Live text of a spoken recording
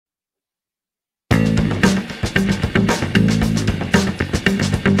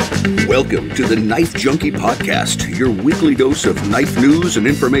Welcome to the Knife Junkie podcast, your weekly dose of knife news and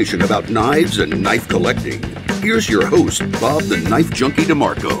information about knives and knife collecting. Here's your host, Bob the Knife Junkie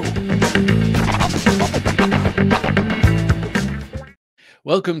DeMarco.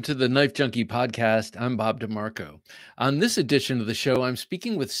 Welcome to the Knife Junkie podcast. I'm Bob DeMarco. On this edition of the show, I'm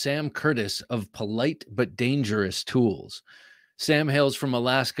speaking with Sam Curtis of Polite But Dangerous Tools. Sam hails from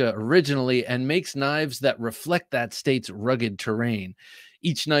Alaska originally and makes knives that reflect that state's rugged terrain.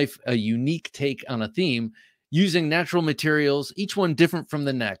 Each knife a unique take on a theme, using natural materials, each one different from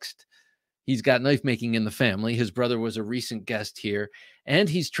the next. He's got knife making in the family. His brother was a recent guest here, and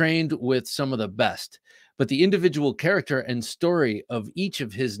he's trained with some of the best. But the individual character and story of each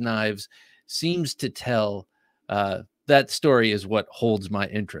of his knives seems to tell that story is what holds my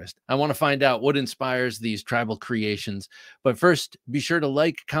interest. I want to find out what inspires these tribal creations. But first, be sure to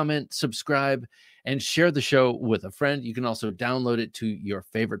like, comment, subscribe, and share the show with a friend. You can also download it to your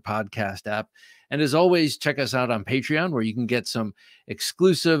favorite podcast app. And as always, check us out on Patreon, where you can get some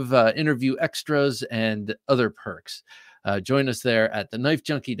exclusive interview extras and other perks. Join us there at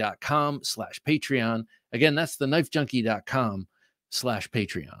TheKnifeJunkie.com/Patreon. Again, that's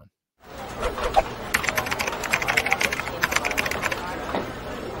TheKnifeJunkie.com/Patreon.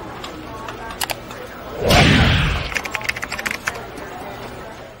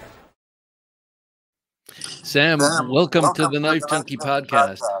 Sam, welcome to the Knife Junkie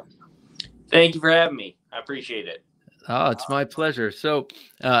podcast. Thank you for having me. I appreciate it. Oh, it's my pleasure. So,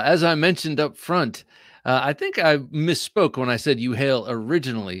 as I mentioned up front, I think I misspoke when I said you hail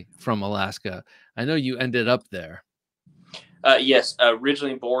originally from Alaska. I know you ended up there. Yes,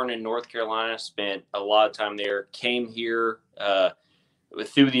 originally born in North Carolina, spent a lot of time there, came here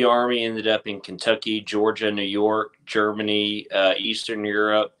through the Army, ended up in Kentucky, Georgia, New York, Germany, Eastern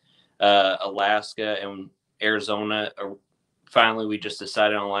Europe, Alaska, and Arizona. Finally, we just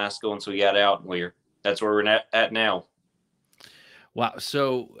decided on Alaska once we got out, and that's where we're at now. Wow.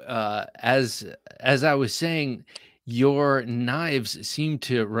 So as I was saying, your knives seem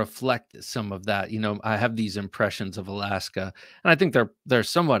to reflect some of that. You know, I have these impressions of Alaska, and I think they're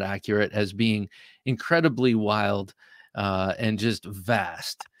somewhat accurate as being incredibly wild and just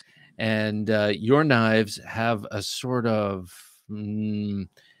vast. And your knives have a sort of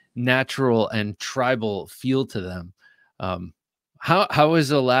natural and tribal feel to them. How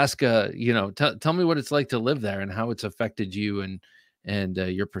is Alaska? You know, tell me what it's like to live there and how it's affected you and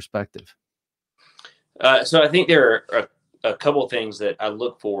your perspective. So I think there are a couple of things that I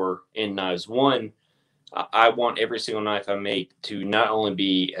look for in knives. One, I want every single knife I make to not only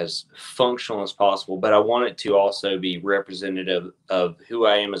be as functional as possible, but I want it to also be representative of who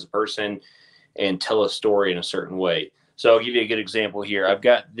I am as a person and tell a story in a certain way. So I'll give you a good example here. I've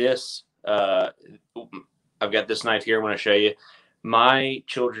got this knife here. I want to show you. My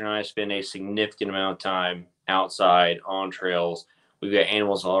children and I spend a significant amount of time outside on trails. We've got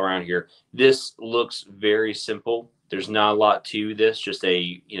animals all around here. This looks very simple. There's not a lot to this, just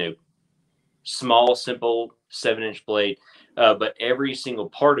a, small, simple 7-inch blade. But every single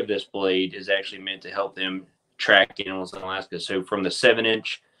part of this blade is actually meant to help them track animals in Alaska. So from the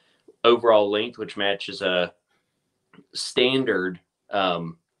 7-inch overall length, which matches a standard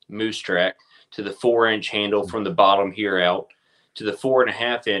moose track, to the 4-inch handle from the bottom here out, to the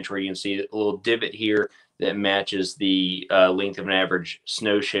 4.5-inch, where you can see a little divot here that matches the length of an average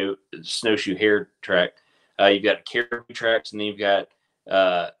snowshoe hair track. You've got caribou tracks, and then you've got,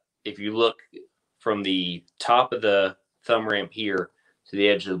 if you look from the top of the thumb ramp here to the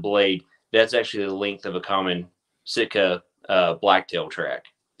edge of the blade, that's actually the length of a common Sitka blacktail track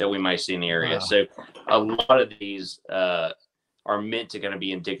that we might see in the area. Wow. So a lot of these are meant to kind of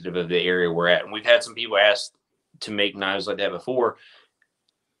be indicative of the area we're at. And we've had some people ask to make knives like that before.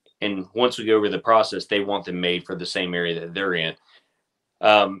 And once we go over the process, they want them made for the same area that they're in.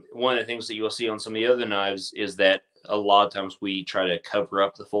 One of the things that you'll see on some of the other knives is that a lot of times we try to cover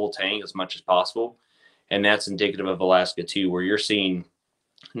up the full tang as much as possible. And that's indicative of Alaska too, where you're seeing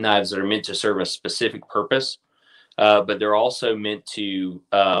knives that are meant to serve a specific purpose, but they're also meant to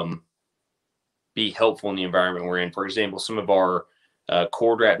be helpful in the environment we're in. For example, some of our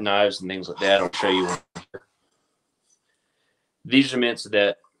cord wrap knives and things like that, I'll show you one here. These are meant so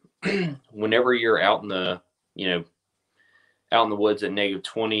that whenever you're out in the, out in the woods at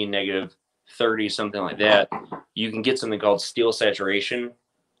 -20, -30, something like that, you can get something called steel saturation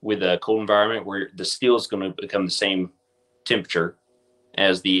with a cold environment, where the steel is going to become the same temperature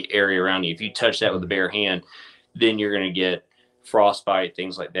as the area around you. If you touch that with a bare hand, then you're going to get frostbite,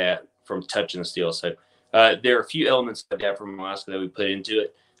 things like that from touching the steel. So there are a few elements like that from Alaska that we put into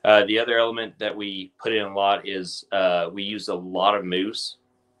it. The other element that we put in a lot is we use a lot of moose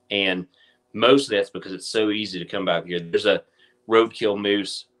And most of that's because it's so easy to come back here. There's a roadkill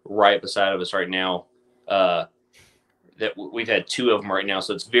moose right beside of us right now. That we've had 2 of them right now.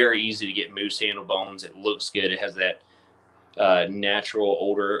 So it's very easy to get moose handle bones. It looks good. It has that natural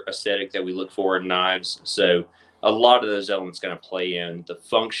older aesthetic that we look for in knives. So a lot of those elements kind of play in the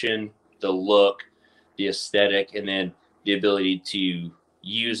function, the look, the aesthetic, and then the ability to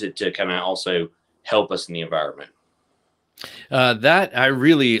use it to kind of also help us in the environment. That I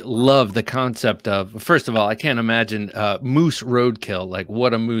really love the concept of. First of all, I can't imagine moose roadkill, like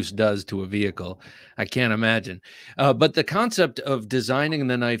what a moose does to a vehicle. I can't imagine. But the concept of designing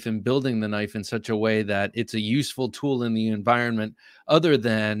the knife and building the knife in such a way that it's a useful tool in the environment, other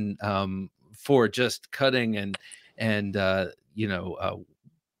than for just cutting and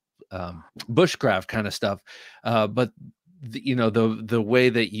bushcraft kind of stuff, but the way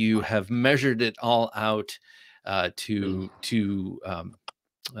that you have measured it all out to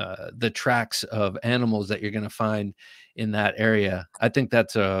the tracks of animals that you're going to find in that area. I think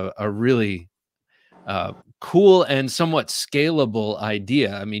that's a really cool and somewhat scalable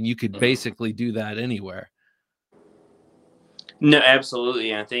idea. I mean, you could basically do that anywhere. No,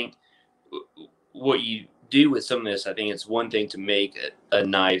 absolutely. And I think what you do with some of this, I think it's one thing to make a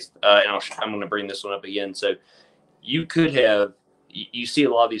knife, and I'm going to bring this one up again. So you could have, you see a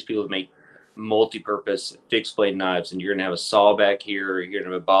lot of these people that make multi-purpose fixed blade knives, and you're going to have a saw back here, you're going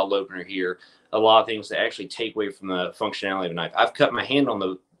to have a bottle opener here, a lot of things that actually take away from the functionality of a knife. I've cut my hand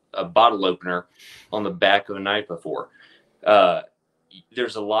on a bottle opener on the back of a knife before.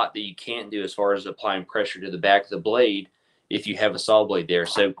 There's a lot that you can't do as far as applying pressure to the back of the blade if you have a saw blade there.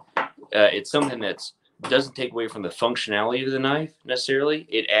 So it's something that doesn't take away from the functionality of the knife necessarily.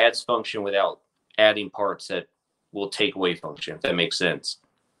 It adds function without adding parts that will take away function, if that makes sense.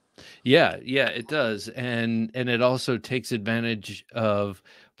 Yeah, it does. And it also takes advantage of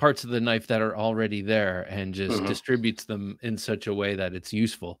parts of the knife that are already there and just distributes them in such a way that it's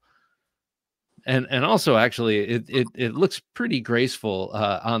useful. And also actually it looks pretty graceful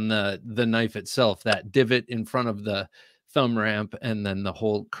on the knife itself, that divot in front of the thumb ramp and then the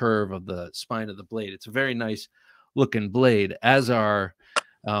whole curve of the spine of the blade. It's a very nice looking blade, as are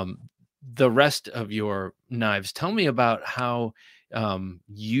the rest of your knives. Tell me about how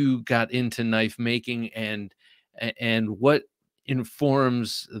you got into knife making and what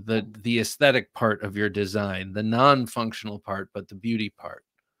informs the aesthetic part of your design, the non-functional part, but the beauty part.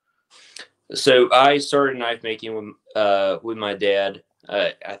 So I started knife making with my dad.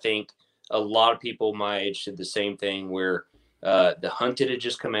 I think a lot of people my age did the same thing, where the hunted had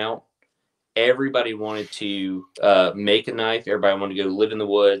just come out. Everybody wanted to make a knife. Everybody wanted to go live in the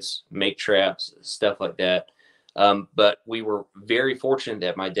woods, make traps, stuff like that. But we were very fortunate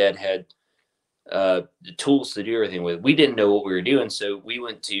that my dad had the tools to do everything with. We didn't know what we were doing, so we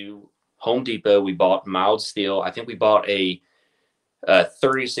went to Home Depot. We bought mild steel. I think we bought a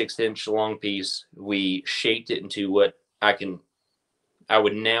 36-inch long piece. We shaped it into what I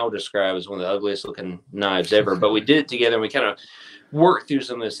would now describe as one of the ugliest looking knives ever. But we did it together, and we kind of worked through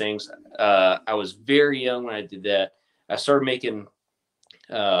some of those things. I was very young when I did that. I started making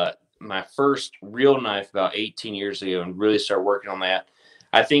my first real knife about 18 years ago and really started working on that.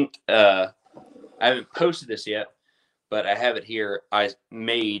 I think I haven't posted this yet, but I have it here. I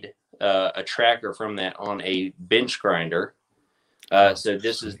made a tracker from that on a bench grinder. So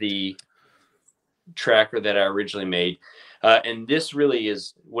this is the tracker that I originally made. And this really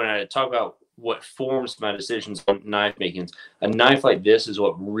is, when I talk about what forms my decisions on knife making, a knife like this is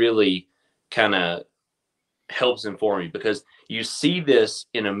what really kind of helps inform me, because you see this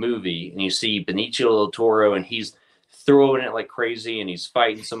in a movie and you see Benicio del Toro and he's throwing it like crazy and he's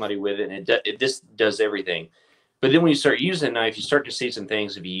fighting somebody with it, and this does everything. But then when you start using a knife, you start to see some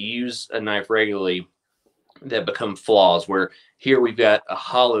things, if you use a knife regularly, that become flaws, where here we've got a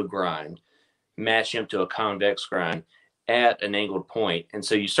hollow grind matching up to a convex grind at an angled point. And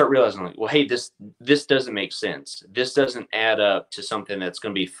so you start realizing, like, well, hey, this doesn't make sense. This doesn't add up to something that's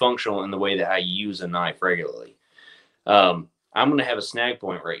going to be functional in the way that I use a knife regularly. I'm going to have a snag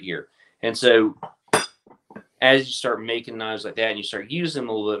point right here. And so as you start making knives like that and you start using them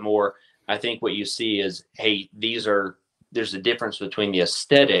a little bit more, I think what you see is, hey, there's a difference between the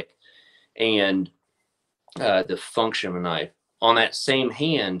aesthetic and the function of a knife. On that same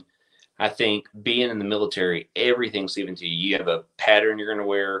hand, I think being in the military, everything's given to you. You have a pattern you're going to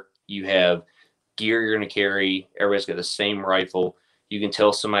wear. You have gear you're going to carry. Everybody's got the same rifle. You can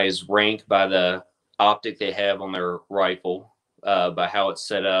tell somebody's rank by the optic they have on their rifle, by how it's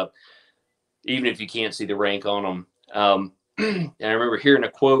set up, even if you can't see the rank on them. And I remember hearing a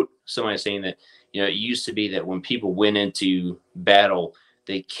quote, somebody saying that, it used to be that when people went into battle,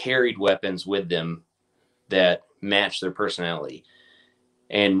 they carried weapons with them that matched their personality.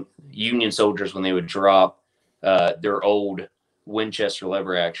 And Union soldiers, when they would drop their old Winchester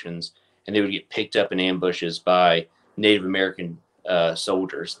lever actions, and they would get picked up in ambushes by Native American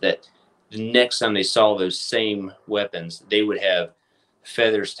soldiers, that the next time they saw those same weapons, they would have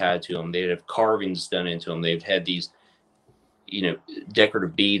feathers tied to them. They'd have carvings done into them. They'd had these,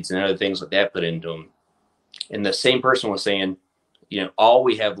 decorative beads and other things like that put into them. And the same person was saying, all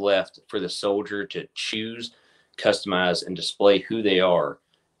we have left for the soldier to choose, customize, and display who they are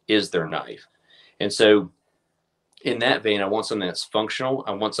is their knife. And so in that vein, I want something that's functional.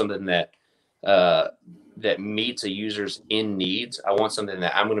 I want something that that meets a user's end needs. I want something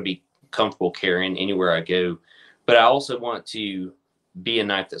that I'm going to be comfortable carrying anywhere I go. But I also want to be a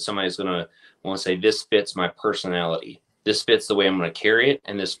knife that somebody's going to want to say, this fits my personality. This fits the way I'm going to carry it.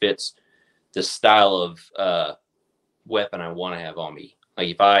 And this fits the style of weapon I want to have on me. Like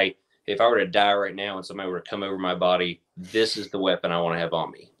if I were to die right now and somebody were to come over my body, this is the weapon I want to have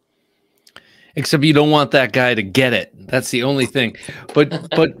on me. Except you don't want that guy to get it. That's the only thing. But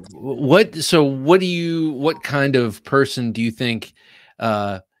what kind of person do you think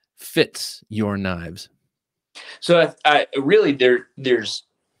fits your knives? So I really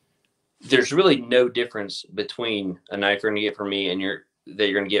there's really no difference between a knife you're going to get from me and that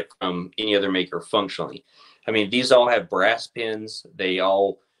you're going to get from any other maker functionally. I mean, these all have brass pins. They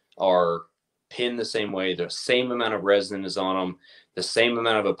all are pinned the same way. The same amount of resin is on them. The same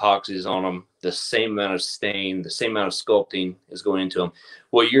amount of epoxy is on them. The same amount of stain, the same amount of sculpting is going into them.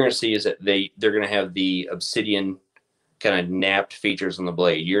 What you're going to see is that they're going to have the obsidian kind of napped features on the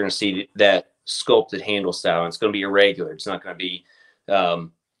blade. You're going to see that sculpted handle style. And it's going to be irregular. It's not going to be,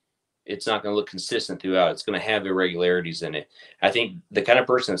 it's not going to look consistent throughout. It's going to have irregularities in it. I think the kind of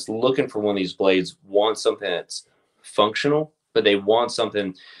person that's looking for one of these blades wants something that's functional, but they want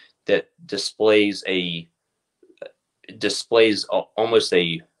something that displays almost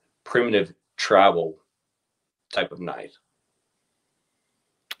a primitive tribal type of knife.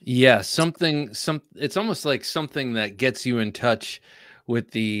 Yeah, it's almost like something that gets you in touch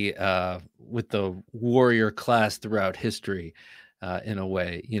with the warrior class throughout history, in a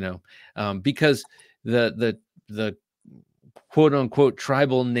way, because the quote unquote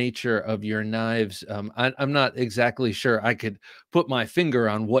tribal nature of your knives. I'm not exactly sure I could put my finger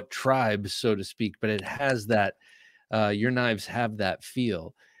on what tribe, so to speak, but it has that, your knives have that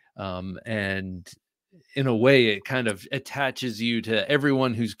feel. And in a way, it kind of attaches you to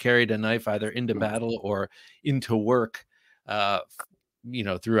everyone who's carried a knife either into battle or into work,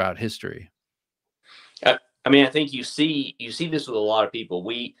 throughout history. I mean, I think you see this with a lot of people.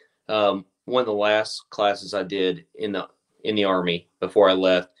 One of the last classes I did in the Army before I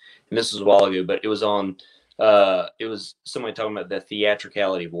left, and this was a while ago, but it was somebody talking about the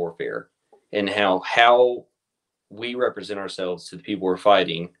theatricality of warfare and how we represent ourselves to the people we're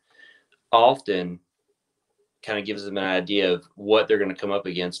fighting often kind of gives them an idea of what they're going to come up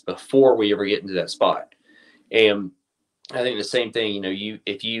against before we ever get into that spot. And I think the same thing,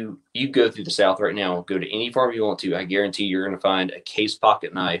 if you go through the South right now, go to any farm you want to, I guarantee you're going to find a case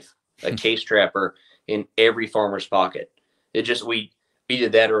pocket knife, a case trapper in every farmer's pocket. It just, we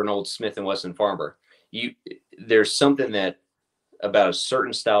did that, or an old Smith & Wesson farmer. There's something about a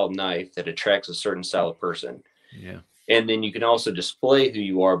certain style of knife that attracts a certain style of person. Yeah. And then you can also display who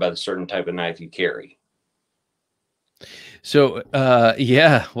you are by the certain type of knife you carry. So,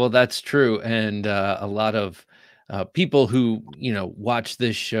 yeah, well, that's true. And a lot of people who, watch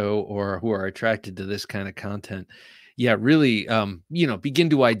this show or who are attracted to this kind of content, really, begin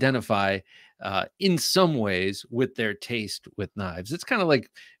to identify in some ways with their taste with knives. It's kind of like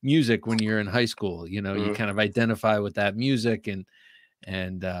music when you're in high school, you kind of identify with that music and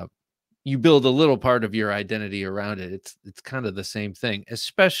you build a little part of your identity around it. It's kind of the same thing,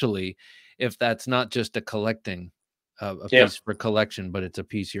 especially if that's not just a collecting, a piece for collection, but it's a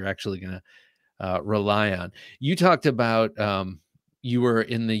piece you're actually going to rely on. You talked about you were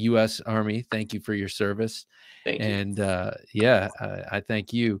in the U.S. Army. Thank you for your service. Thank you. And I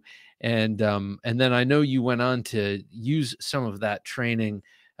thank you. And then I know you went on to use some of that training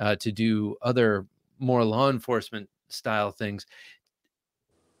to do other more law enforcement style things.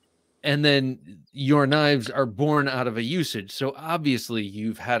 And then your knives are born out of a usage. So obviously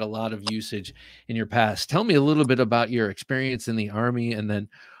you've had a lot of usage in your past. Tell me a little bit about your experience in the Army, and then,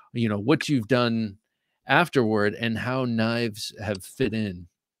 what you've done afterward and how knives have fit in.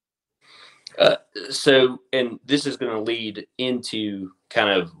 So, and this is going to lead into kind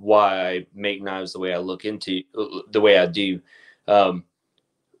of why I make knives the way I look into the way I do.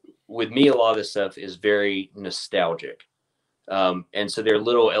 With me, a lot of this stuff is very nostalgic. And so there are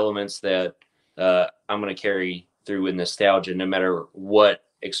little elements that I'm going to carry through with nostalgia, no matter what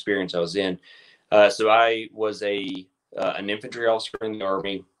experience I was in. So I was an infantry officer in the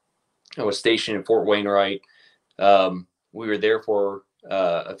Army. I was stationed in Fort Wainwright. We were there for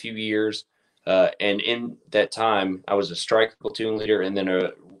a few years. And in that time, I was a striker platoon leader and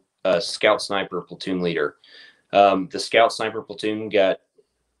then a scout sniper platoon leader. The scout sniper platoon got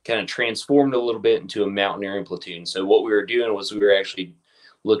kind of transformed a little bit into a mountaineering platoon. So what we were doing was we were actually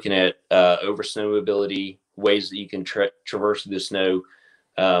looking at over snow mobility, ways that you can traverse the snow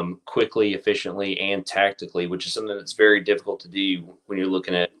quickly, efficiently, and tactically, which is something that's very difficult to do when you're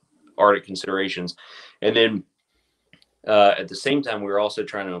looking at Arctic considerations. And then at the same time, we were also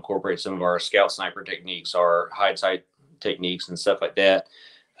trying to incorporate some of our scout sniper techniques, our hide sight techniques and stuff like that.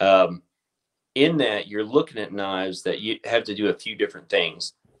 In that, you're looking at knives that you have to do a few different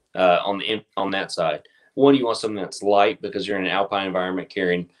things on that side. One, you want something that's light because you're in an alpine environment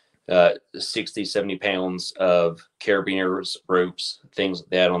carrying 60, 70 pounds of carabiners, ropes, things like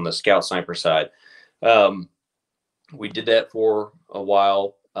that on the scout sniper side. We did that for a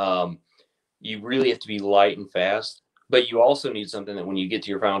while. You really have to be light and fast, but you also need something that when you get to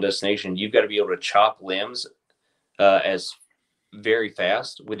your final destination, you've got to be able to chop limbs as very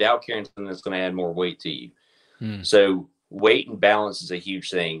fast without carrying something that's going to add more weight to you. So weight and balance is a huge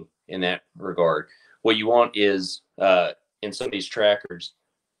thing in that regard. What you want is in some of these trackers,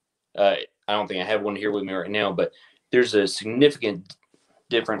 I don't think I have one here with me right now, but there's a significant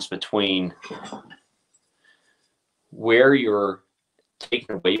difference between where you're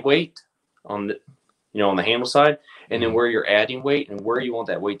taking away weight on the, on the handle side, and then where you're adding weight and where you want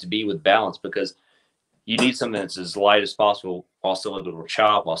that weight to be with balance, because you need something that's as light as possible, also able to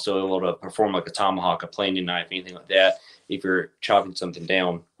chop, also able to perform like a tomahawk, a planing knife, anything like that, if you're chopping something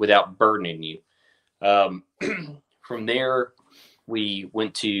down without burdening you. From there, we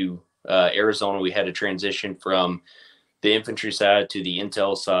went to Arizona. We had a transition from the infantry side to the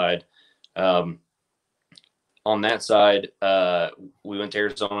intel side. On that side, we went to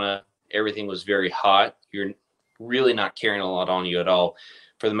Arizona. Everything was very hot. You're really not carrying a lot on you at all.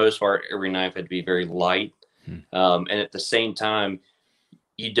 For the most part, every knife had to be very light. And at the same time,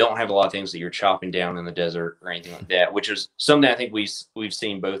 you don't have a lot of things that you're chopping down in the desert or anything like that, which is something I think we've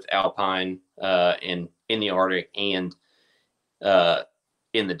seen both alpine and in the Arctic and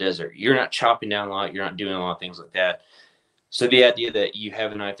in the desert. You're not chopping down a lot. You're not doing a lot of things like that. So the idea that you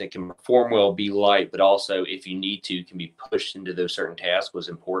have a knife that can perform well, be light, but also if you need to, can be pushed into those certain tasks was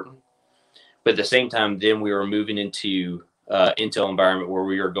important. But at the same time, then we were moving into intel environment where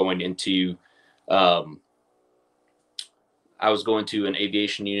we were going into, I was going to an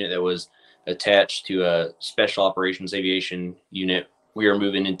aviation unit that was attached to a special operations aviation unit. We were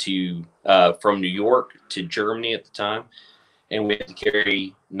moving into from New York to Germany at the time, and we had to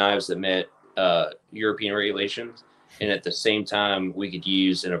carry knives that met European regulations, and at the same time we could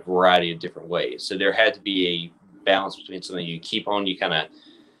use in a variety of different ways. So there had to be a balance between something you keep on you kind of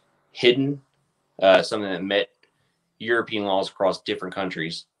hidden, something that met European laws across different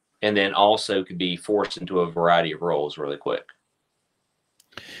countries, and then also could be forced into a variety of roles really quick.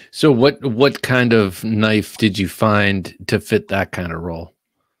 So what kind of knife did you find to fit that kind of role?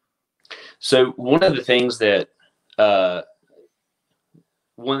 So one of the things that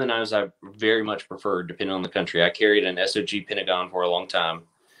one of the knives I very much preferred, depending on the country, I carried an SOG Pentagon for a long time.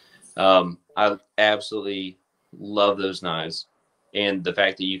 I absolutely love those knives, and the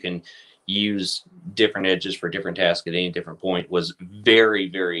fact that you can use different edges for different tasks at any different point was very,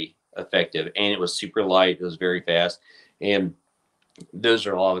 very effective, and it was super light. It was very fast, and those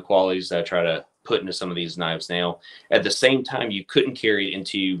are a lot of the qualities that I try to put into some of these knives now. At the same time, you couldn't carry it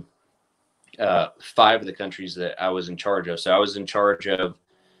into 5 of the countries that I was in charge of. So I was in charge of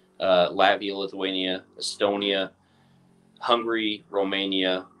Latvia, Lithuania, Estonia, Hungary,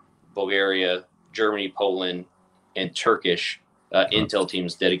 Romania, Bulgaria, Germany, Poland, and Turkish intel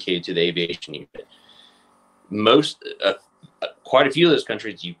teams dedicated to the aviation unit. Quite a few of those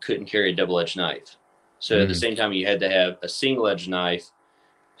countries, you couldn't carry a double-edged knife. So at the same time, you had to have a single-edged knife,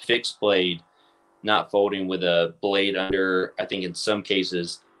 fixed blade, not folding with a blade under. I think in some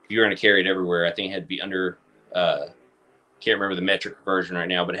cases, if you were going to carry it everywhere, I think it had to be under, can't remember the metric version right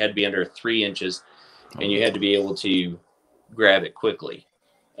now, but it had to be under 3 inches, and you had to be able to grab it quickly.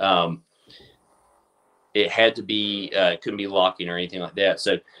 It had to be, it couldn't be locking or anything like that.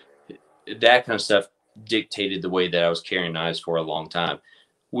 So that kind of stuff dictated the way that I was carrying knives for a long time.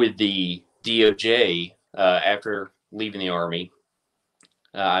 With the DOJ, after leaving the Army,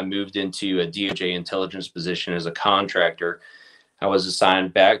 I moved into a DOJ intelligence position as a contractor. I was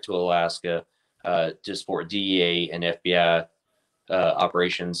assigned back to Alaska to support DEA and FBI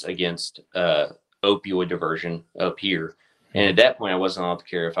operations against opioid diversion up here. And at that point, I wasn't allowed to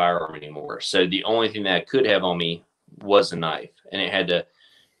carry a firearm anymore. So the only thing that I could have on me was a knife, and it had to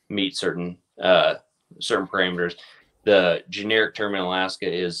meet certain parameters. The generic term in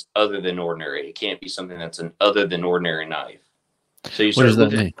Alaska is other than ordinary. It can't be something that's an other than ordinary knife. So you What does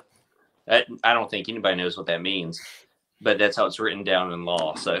that mean? I don't think anybody knows what that means, but that's how it's written down in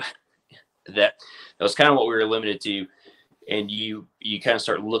law. So that was kind of what we were limited to. And you kind of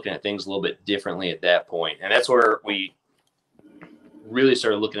start looking at things a little bit differently at that point. And that's where we really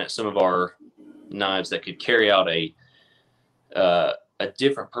started looking at some of our knives that could carry out a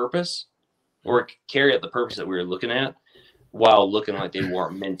different purpose, or carry out the purpose that we were looking at while looking like they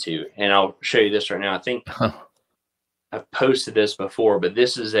weren't meant to. And I'll show you this right now. I think I've posted this before, but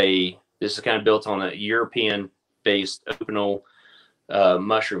this is kind of built on a European-based openal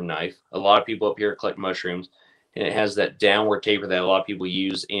mushroom knife. A lot of people up here collect mushrooms, and it has that downward taper that a lot of people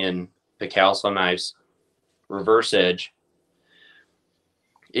use in the Calcel knives, reverse edge.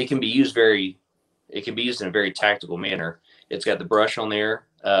 It can be used in a very tactical manner. It's got the brush on there,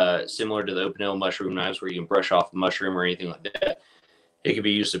 similar to the open-nail mushroom knives, where you can brush off a mushroom or anything like that. It can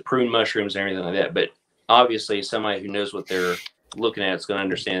be used to prune mushrooms and everything like that. But obviously, somebody who knows what they're looking at is going to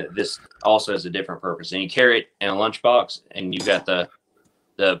understand that this also has a different purpose. And you carry it in a lunchbox, and you've got a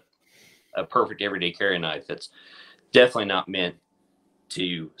perfect everyday carry knife that's definitely not meant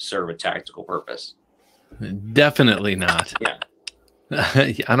to serve a tactical purpose. Definitely not. Yeah.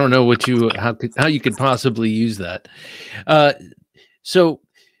 I don't know how you could possibly use that. So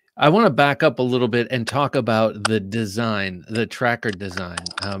I want to back up a little bit and talk about the design, the tracker design.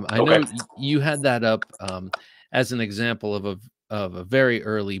 I know you had that up as an example of a very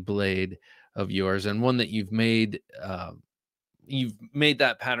early blade of yours, and one that you've made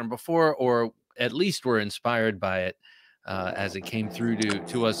that pattern before, or at least were inspired by it as it came through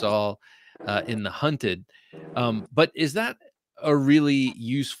to us all in the hunted. But is that a really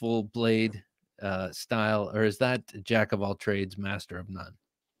useful blade style, or is that jack of all trades, master of none?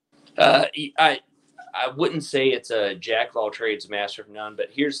 I wouldn't say it's a jack of all trades, master of none, but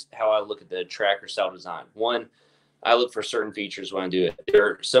here's how I look at the tracker style design. One, I look for certain features when I do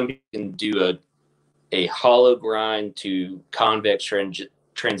it. Some people can do a hollow grind to convex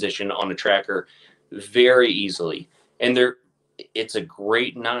transition on a tracker very easily, and it's a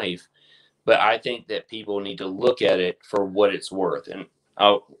great knife. But I think that people need to look at it for what it's worth and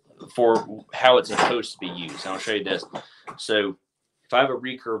for how it's supposed to be used. And I'll show you this. So if I have a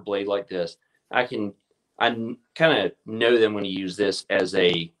recurve blade like this, I kind of know that I'm going to use this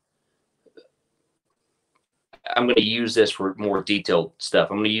I'm going to use this for more detailed stuff.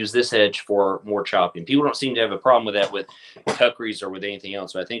 I'm going to use this edge for more chopping. People don't seem to have a problem with that with kukris or with anything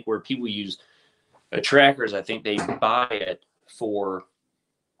else. So I think where people use trackers, I think they buy it for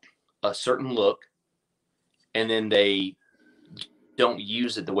a certain look, and then they don't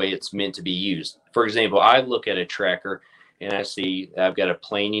use it the way it's meant to be used. For example, I look at a tracker and I see I've got a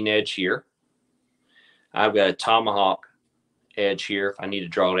planing edge here. I've got a tomahawk edge here if I need to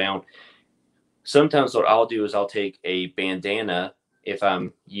draw down. Sometimes what I'll do is I'll take a bandana if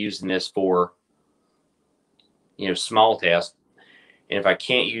I'm using this for, small tasks. And if I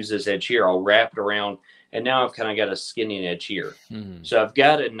can't use this edge here, I'll wrap it around. And now I've kind of got a skinning edge here. Mm-hmm. So I've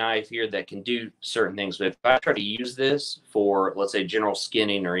got a knife here that can do certain things. But if I try to use this for, let's say, general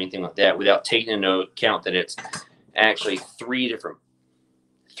skinning or anything like that, without taking into account that it's actually three different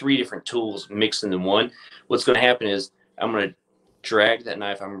tools mixed into one, what's going to happen is I'm going to drag that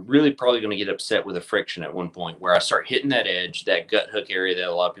knife. I'm really probably going to get upset with a friction at one point where I start hitting that edge, that gut hook area that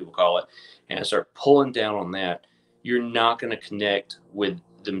a lot of people call it, and I start pulling down on that. You're not going to connect with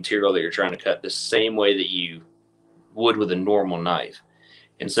the material that you're trying to cut the same way that you would with a normal knife.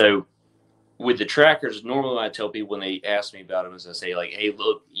 And so with the trackers, normally I tell people when they ask me about them is I say, like, hey,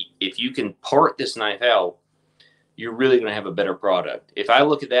 look, if you can part this knife out, you're really going to have a better product. If I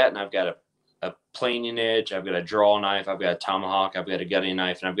look at that and I've got a planing edge, I've got a draw knife, I've got a tomahawk, I've got a gutting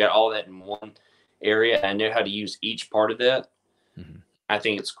knife, and I've got all that in one area, I know how to use each part of that, I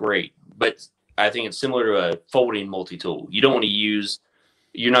think it's great. But I think it's similar to a folding multi-tool. You don't want to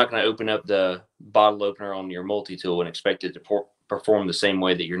you're not going to open up the bottle opener on your multi-tool and expect it to perform the same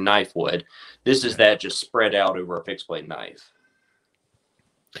way that your knife would. This is that just spread out over a fixed blade knife.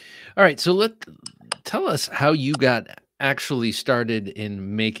 All right. So tell us how you got actually started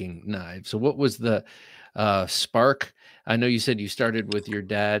in making knives. So what was the spark? I know you said you started with your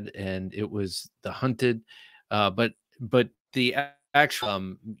dad and it was the hunted, but the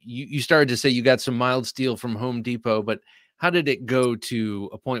actual, you started to say you got some mild steel from Home Depot, but how did it go to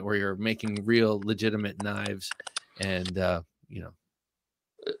a point where you're making real legitimate knives and,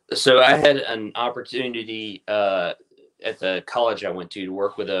 So I had an opportunity at the college I went to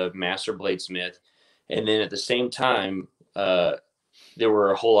work with a master bladesmith. And then at the same time, there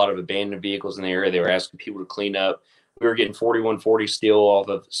were a whole lot of abandoned vehicles in the area. They were asking people to clean up. We were getting 4140 steel off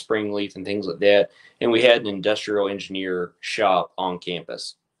of Springleaf and things like that. And we had an industrial engineer shop on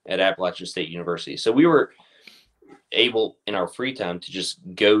campus at Appalachian State University. So we were able in our free time to just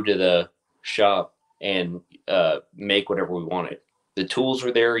go to the shop and make whatever we wanted. The tools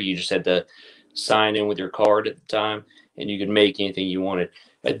were there. You just had to sign in with your card at the time, and you could make anything you wanted.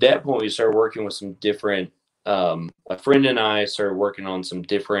 At that point, we started working with some different, a friend and I started working on some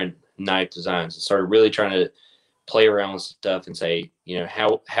different knife designs and started really trying to play around with stuff and say, you know,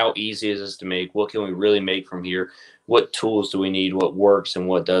 how easy is this to make? What can we really make from here? What tools do we need? What works and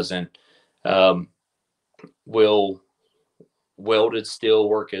what doesn't? Will welded steel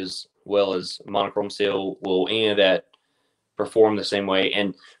work as well as monochrome steel? Will any of that perform the same way?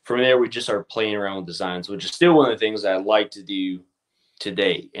 And from there, we just started playing around with designs, which is still one of the things that I like to do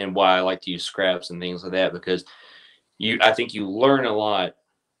today and why I like to use scraps and things like that, because I think you learn a lot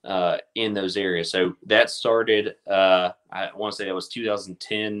in those areas. So that started, I want to say that was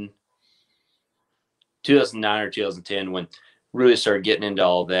 2009 or 2010 when really started getting into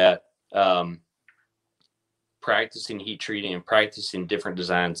all of that. Practicing heat treating and practicing different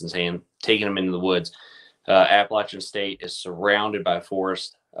designs and taking them into the woods. Appalachian State is surrounded by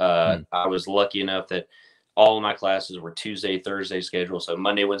forest. I was lucky enough that all of my classes were Tuesday, Thursday schedule. So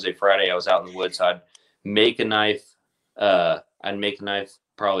Monday, Wednesday, Friday, I was out in the woods. So I'd make a knife. I'd make a knife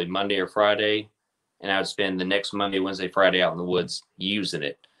probably Monday or Friday, and I would spend the next Monday, Wednesday, Friday out in the woods using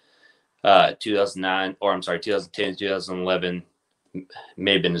it. 2010, 2011,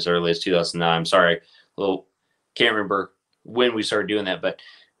 may have been as early as 2009. I'm sorry, can't remember when we started doing that, but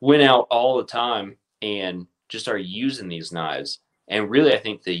went out all the time and just started using these knives. And really, I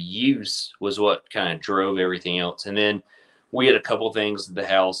think the use was what kind of drove everything else. And then we had a couple things at the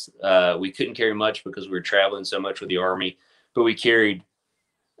house. We couldn't carry much because we were traveling so much with the Army, but we carried,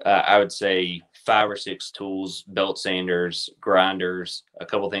 I would say, 5 or 6 tools, belt sanders, grinders, a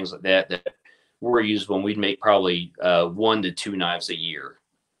couple things like that were used when we'd make probably 1 to 2 knives a year,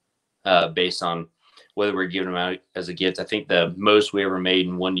 based on whether we're giving them out as a gift. I think the most we ever made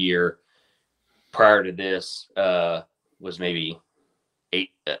in 1 year prior to this was maybe 8.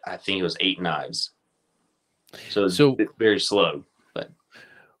 I think it was 8 knives. So very slow. But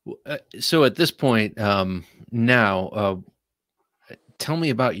so at this point now, tell me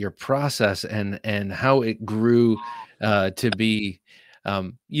about your process and how it grew to be.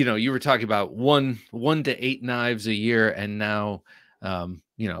 You were talking about 1 to 8 knives a year, and now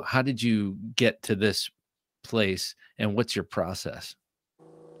how did you get to this place, and what's your process?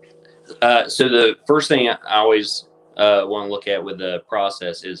 So the first thing I always want to look at with the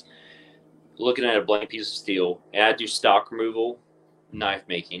process is looking at a blank piece of steel, and I do stock removal knife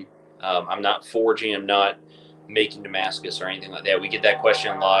making. I'm not forging. I'm not making Damascus or anything like that. We get that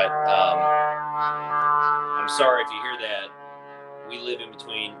question a lot. I'm sorry if you hear that. We live in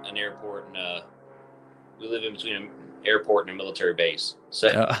between an airport and a military base, so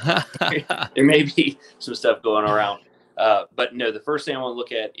there may be some stuff going around. But no, the first thing I want to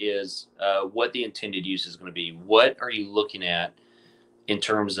look at is what the intended use is going to be. What are you looking at in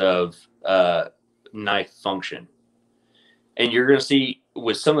terms of knife function? And you're going to see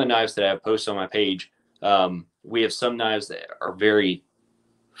with some of the knives that I have posted on my page, we have some knives that are very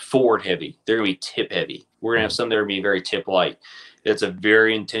forward heavy. They're going to be tip heavy. We're going to have some that are going to be very tip light. It's a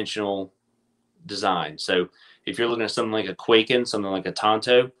very intentional design. So if you're looking at something like a Quaken, something like a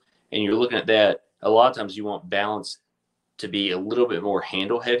Tonto, and you're looking at that, a lot of times you want balance to be a little bit more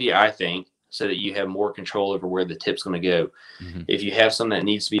handle heavy, I think, so that you have more control over where the tip's going to go. Mm-hmm. If you have something that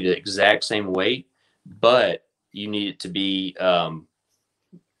needs to be the exact same weight, but you need it to be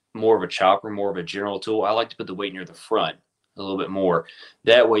more of a chopper, more of a general tool, I like to put the weight near the front a little bit more.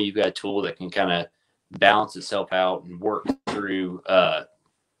 That way you've got a tool that can kind of balance itself out and work through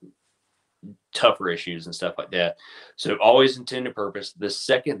tougher issues and stuff like that. So always intended purpose. The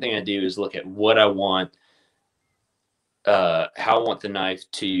second thing I do is look at what I want, how I want the knife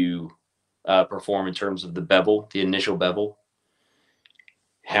to perform in terms of the bevel, the initial bevel,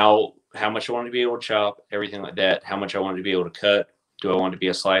 how much I want to be able to chop, everything like that, how much I want to be able to cut, do I want to be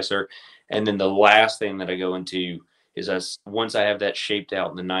a slicer? And then the last thing that I go into is once I have that shaped out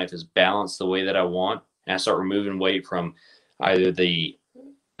and the knife is balanced the way that I want, and I start removing weight from either the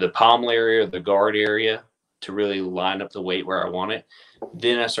pommel area or the guard area to really line up the weight where I want it,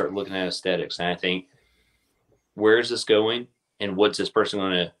 then I start looking at aesthetics. And I think, where is this going? And what's this person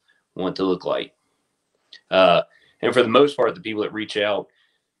going to want to look like? And for the most part, the people that reach out,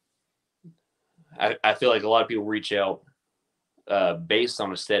 I feel like a lot of people reach out based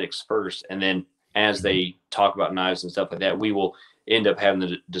on aesthetics first, and then as they talk about knives and stuff like that, we will end up having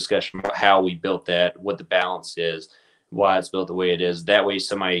the discussion about how we built that, what the balance is, why it's built the way it is. That way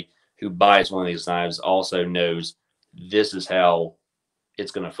somebody who buys one of these knives also knows this is how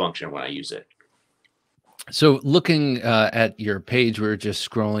it's going to function when I use it. So looking at your page, we were just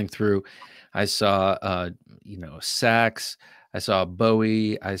scrolling through. I saw, Sachs. I saw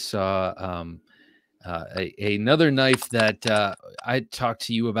Bowie. I saw another knife that I talked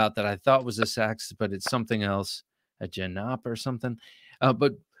to you about that I thought was a Sachs, but it's something else, a Janop or something.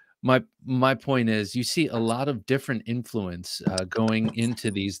 But my point is, you see a lot of different influence going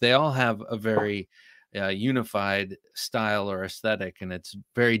into these. They all have a very unified style or aesthetic, and it's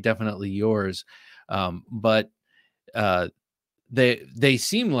very definitely yours. But they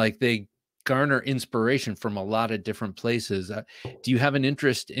seem like they garner inspiration from a lot of different places. Do you have an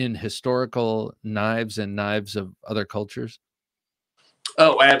interest in historical knives and knives of other cultures?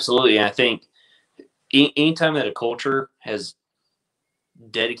 Oh, absolutely. I think anytime that a culture has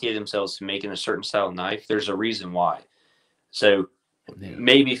dedicated themselves to making a certain style of knife, there's a reason why. So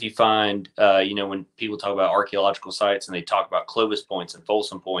maybe if you find, when people talk about archaeological sites and they talk about Clovis points and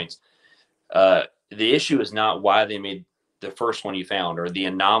Folsom points, the issue is not why they made the first one you found or the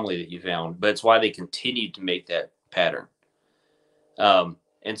anomaly that you found, but it's why they continued to make that pattern. And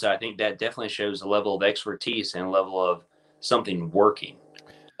so I think that definitely shows a level of expertise and a level of something working.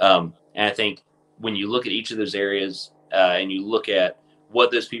 And I think when you look at each of those areas and you look at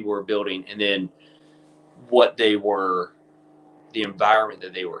what those people were building and then what they were, the environment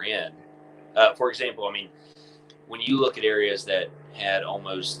that they were in. For example, I mean, when you look at areas that had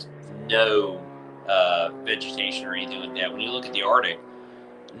almost no vegetation or anything like that, when you look at the Arctic,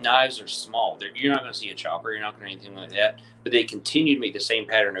 knives are small. You're not going to see a chopper. You're not going to anything like that. But they continue to make the same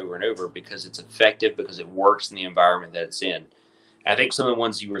pattern over and over because it's effective, because it works in the environment that it's in. I think some of the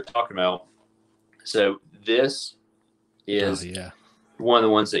ones you were talking about. So this is one of the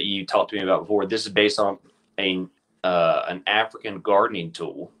ones that you talked to me about before. This is based on an African gardening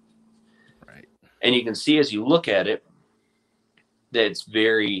tool. Right. And you can see as you look at it that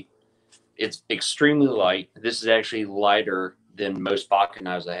it's extremely light. This is actually lighter than most pocket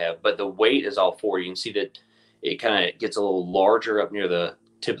knives I have, but the weight is all four. You can see that it kind of gets a little larger up near the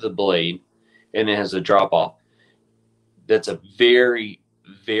tip of the blade and then has a drop off. That's a very,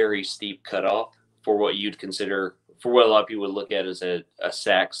 very steep cutoff for what you'd consider, for what a lot of people would look at as a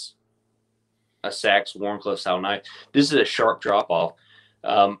Sachs Warncliffe style knife. This is a sharp drop off,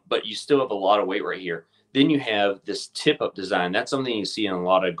 but you still have a lot of weight right here. Then you have this tip up design. That's something you see in a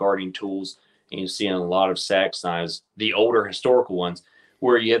lot of gardening tools and you see in a lot of Sachs knives, the older historical ones,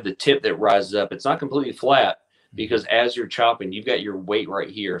 where you have the tip that rises up. It's not completely flat because as you're chopping, you've got your weight right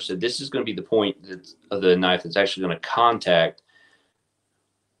here. So this is going to be the point of the knife that's actually going to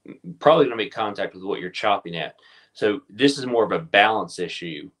probably going to make contact with what you're chopping at. So this is more of a balance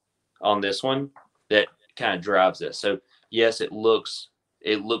issue on this one that kind of drives this. So yes, it looks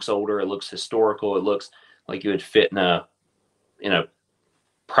older, it looks historical, it looks like you would fit in a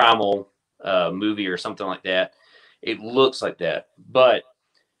Primal movie or something like that. It looks like that, but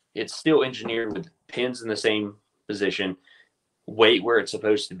it's still engineered with pins in the same position, weight where it's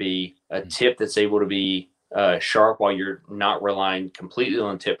supposed to be, a tip that's able to be sharp while you're not relying completely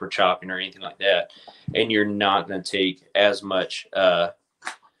on the tip for chopping or anything like that, and you're not going to take as much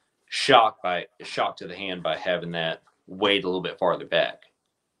shock to the hand by having that weight a little bit farther back.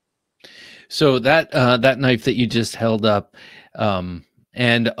 So that knife that you just held up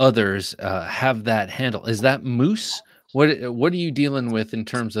and others have that handle. Is that moose? What are you dealing with in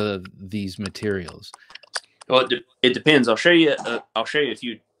terms of these materials? Well, it depends. I'll show you a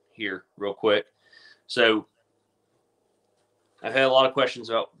few here real quick. So I've had a lot of questions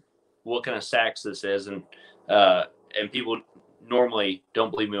about what kind of Sachs this is, and people normally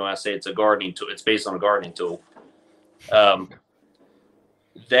don't believe me when I say it's a gardening tool. It's based on a gardening tool.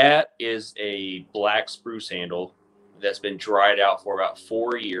 That is a black spruce handle that's been dried out for about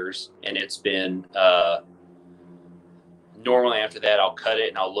 4 years, and it's been normally after that I'll cut it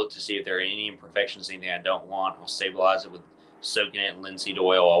and I'll look to see if there are any imperfections, anything I don't want. I'll stabilize it with soaking it in linseed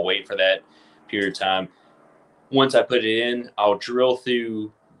oil. I'll wait for that period of time. Once I put it in, I'll drill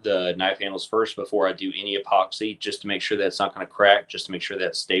through the knife handles first before I do any epoxy, just to make sure that it's not going to crack, just to make sure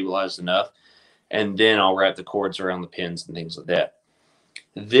that's stabilized enough. And then I'll wrap the cords around the pins and things like that.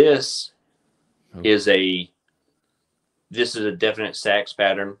 This is a definite Sachs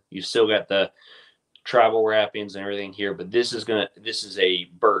pattern. You've still got the tribal wrappings and everything here, but this is a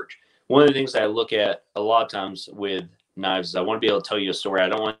birch. One of the things that I look at a lot of times with knives is I want to be able to tell you a story. I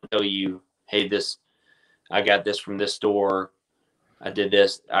don't want to tell you, hey, I got this from this store. I did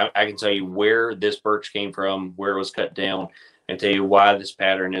this. I can tell you where this birch came from, where it was cut down, and tell you why this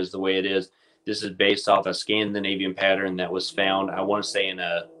pattern is the way it is. This is based off a Scandinavian pattern that was found, I want to say, in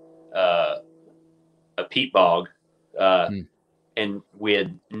a peat bog, and we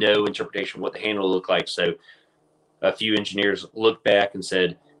had no interpretation of what the handle looked like. So a few engineers looked back and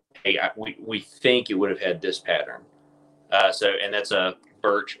said, hey, we think it would have had this pattern. And that's a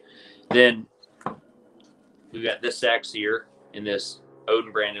birch. Then we've got this sax here in this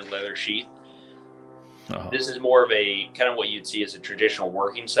Odin branded leather sheath. This is more of a kind of what you'd see as a traditional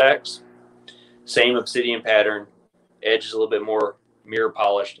working sax. Same obsidian pattern, edge is a little bit more mirror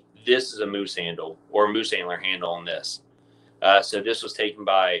polished. This is a moose handle or a moose antler handle on this. So this was taken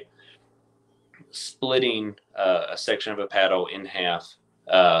by splitting a section of a paddle in half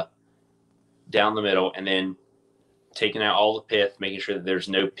down the middle, and then taking out all the pith, making sure that there's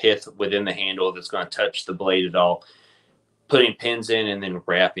no pith within the handle that's going to touch the blade at all, putting pins in, and then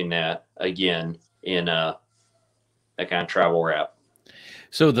wrapping that again in that kind of travel wrap.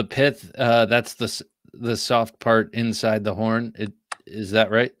 So the pith, that's the soft part inside the horn. Is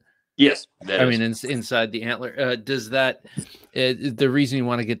that right? Yes. I mean, inside the antler. Does that, the reason you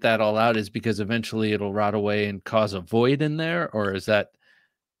want to get that all out is because eventually it'll rot away and cause a void in there? Or is that?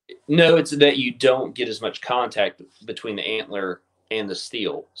 No, it's that you don't get as much contact between the antler and the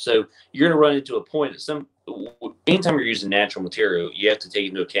steel. So you're going to run into a point at anytime you're using natural material, you have to take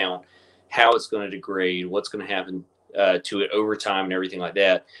into account how it's going to degrade, what's going to happen to it over time and everything like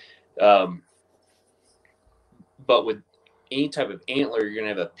that. But with any type of antler, you're going to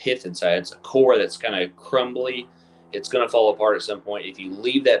have a pith inside. It's a core that's kind of crumbly. It's going to fall apart at some point. If you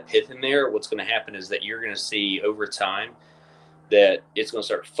leave that pith in there, what's going to happen is that you're going to see over time that it's going to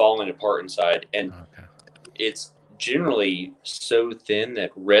start falling apart inside. And it's generally so thin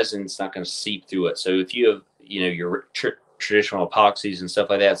that resin's not going to seep through it. So if you have, your traditional epoxies and stuff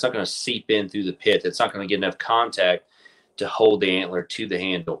like that, it's not going to seep in through the pith. It's not going to get enough contact to hold the antler to the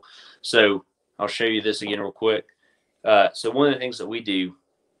handle. So I'll show you this again real quick. So one of the things that we do,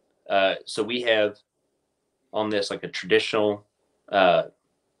 so we have on this like a traditional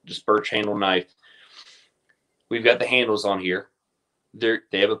just birch handle knife. We've got the handles on here. They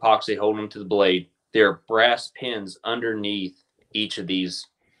have epoxy holding them to the blade. There are brass pins underneath each of these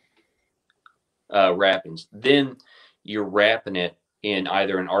wrappings. Then you're wrapping it in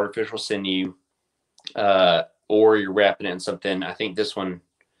either an artificial sinew or you're wrapping it in something. I think this one,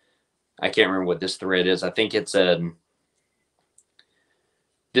 I can't remember what this thread is. I think it's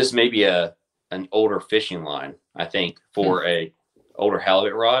this may be an older fishing line, I think, for a older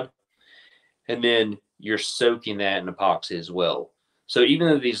halibut rod. And then you're soaking that in epoxy as well. So even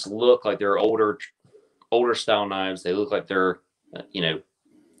though these look like they're older style knives, they look like they're,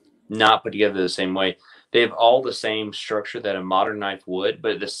 not put together the same way. They have all the same structure that a modern knife would,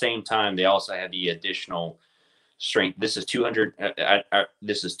 but at the same time, they also have the additional strength. This is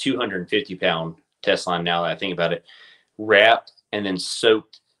 250 pound test line. Now that I think about it, wrapped and then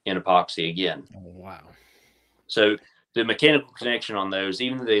soaked in epoxy again. Oh, wow. So the mechanical connection on those,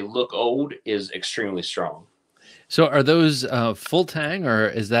 even though they look old, is extremely strong. So are those full tang, or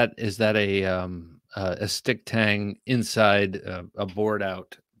is that a stick tang inside a board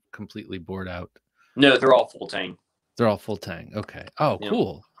out, completely bored out? No, they're all full tang. They're all full tang. Okay. Oh, yep.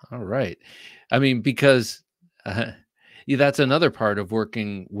 Cool. All right. I mean, because that's another part of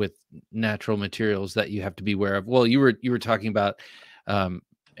working with natural materials that you have to be aware of. Well, you were talking about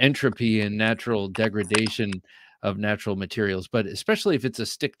entropy and natural degradation of natural materials, but especially if it's a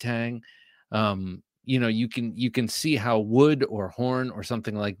stick tang, you can see how wood or horn or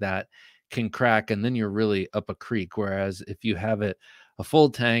something like that can crack, and then you're really up a creek. Whereas if you have a full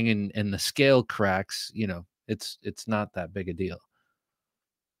tang and the scale cracks, it's not that big a deal.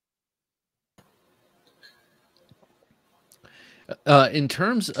 In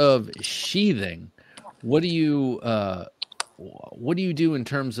terms of sheathing, what do you do in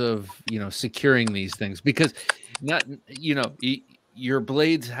terms of securing these things? Because your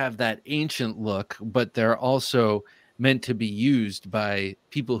blades have that ancient look, but they're also meant to be used by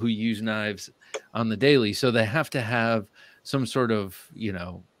people who use knives on the daily, so they have to have some sort of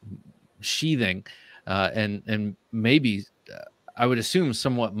sheathing, and maybe I would assume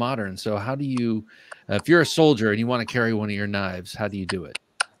somewhat modern. So how do you, if you're a soldier and you want to carry one of your knives, how do you do it?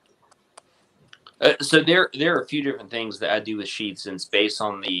 So there are a few different things that I do with sheaths, and it's based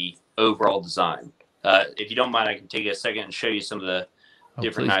on the overall design. If you don't mind, I can take a second and show you some of the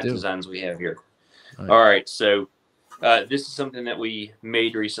different knife designs we have here. All right. So this is something that we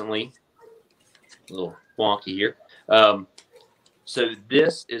made recently. A little wonky here. So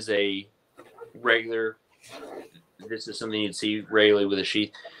this is a regular. This is something you'd see regularly with a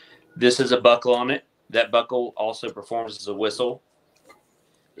sheath. This is a buckle on it. That buckle also performs as a whistle.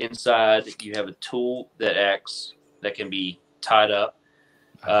 Inside, you have a tool that can be tied up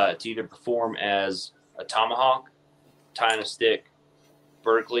to either perform as a tomahawk, tying a stick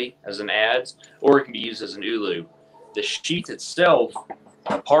vertically as an adze, or it can be used as an ulu. The sheath itself,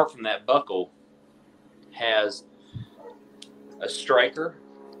 apart from that buckle, has a striker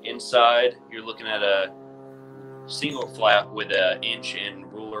inside. You're looking at a single flap with an inch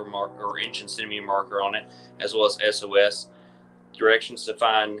and ruler marker or inch and centimeter marker on it, as well as SOS. Directions to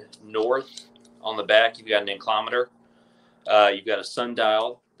find north on the back. You've got an inclinometer. You've got a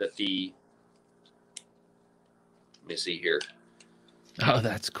sundial that let me see here. Oh,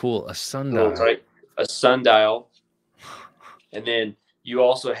 that's cool. A sundial. Right. A sundial. And then you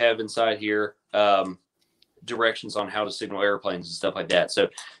also have inside here directions on how to signal airplanes and stuff like that. So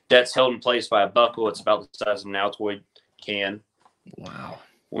that's held in place by a buckle. It's about the size of an Altoid can. Wow.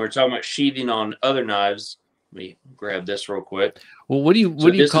 When we're talking about sheathing on other knives, let me grab this real quick. Well, what do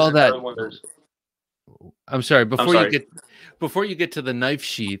you call that? I'm sorry. Before you get to the knife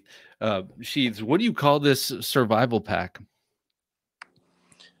sheaths, what do you call this survival pack?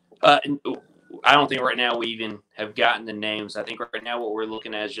 I don't think right now we even have gotten the names. I think right now what we're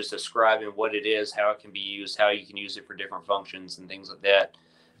looking at is just describing what it is, how it can be used, how you can use it for different functions and things like that.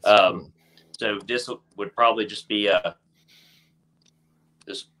 So this would probably just be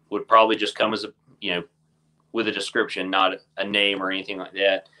this would probably just come as a, with a description, not a name or anything like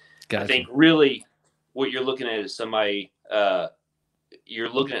that. Gotcha. I think really what you're looking at is you're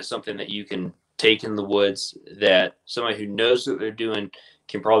looking at something that you can take in the woods, that somebody who knows what they're doing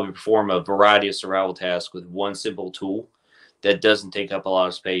can probably perform a variety of survival tasks with one simple tool that doesn't take up a lot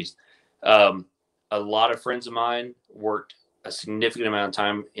of space. A lot of friends of mine worked a significant amount of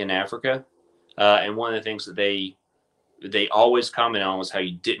time in Africa. And one of the things that they always comment on was how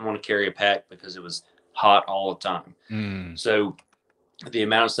you didn't want to carry a pack because it was hot all the time. So the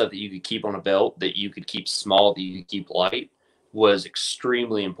amount of stuff that you could keep on a belt, that you could keep small, that you could keep light, was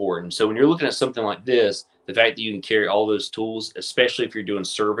extremely important. So when you're looking at something like this, the fact that you can carry all those tools, especially if you're doing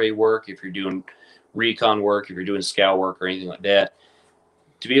survey work, if you're doing recon work, if you're doing scout work or anything like that,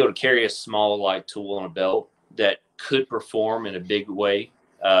 to be able to carry a small light tool on a belt that could perform in a big way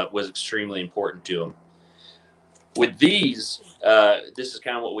was extremely important to them. With these, this is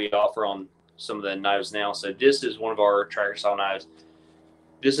kind of what we offer on some of the knives now. So this is one of our tracker style knives.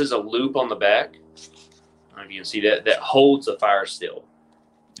 This is a loop on the back. I don't know if you can see that holds a fire steel.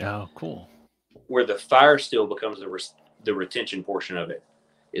 Oh, cool. Where the fire steel becomes the retention portion of it.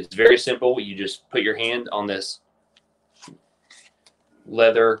 It's very simple. You just put your hand on this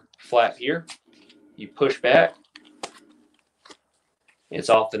leather flap here. You push back. It's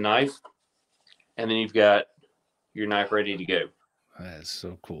off the knife. And then you've got your knife ready to go. That is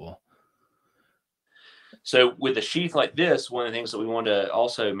so cool. So with a sheath like this, one of the things that we wanted to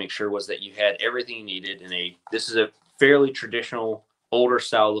also make sure was that you had everything you needed in this is a fairly traditional, older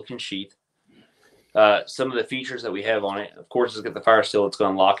style looking sheath. Some of the features that we have on it, of course, it's got the fire steel. It's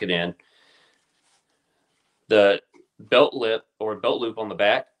going to lock it in. The belt lip or belt loop on the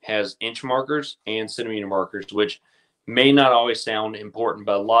back has inch markers and centimeter markers, which may not always sound important,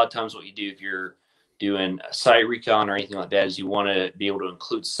 but a lot of times what you do if you're doing a site recon or anything like that is you want to be able to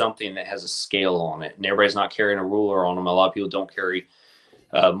include something that has a scale on it. And everybody's not carrying a ruler on them. A lot of people don't carry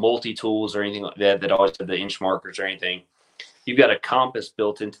multi-tools or anything like that always have the inch markers or anything. You've got a compass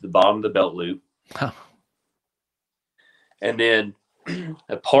built into the bottom of the belt loop. Huh. And then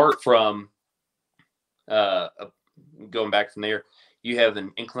apart from going back from there, you have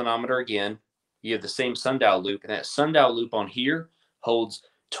an inclinometer again. You have the same sundial loop, and that sundial loop on here holds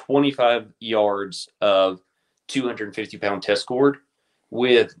 25 yards of 250-pound test cord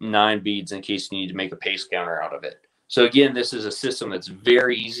with 9 beads in case you need to make a pace counter out of it. So again, this is a system that's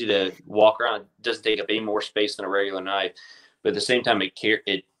very easy to walk around. It doesn't take up any more space than a regular knife, but at the same time,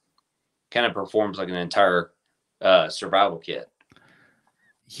 it kind of performs like an entire survival kit.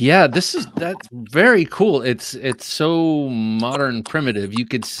 Yeah, that's very cool. It's so modern, primitive. You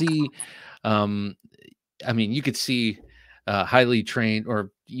could see, you could see highly trained,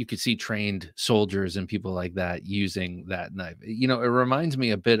 or you could see trained soldiers and people like that using that knife. It reminds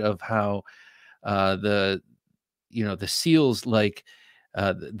me a bit of how the SEALs, like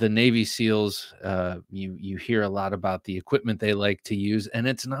the Navy SEALs, you hear a lot about the equipment they like to use, and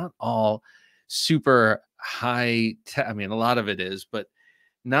it's not all super high tech. A lot of it is, but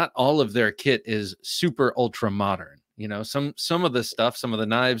not all of their kit is super ultra modern. Some of the stuff, some of the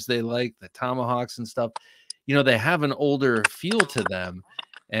knives they like, the tomahawks and stuff, they have an older feel to them.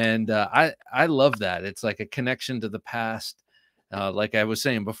 And I love that. It's like a connection to the past. Like I was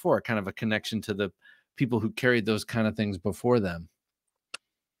saying before, kind of a connection to the people who carried those kind of things before them.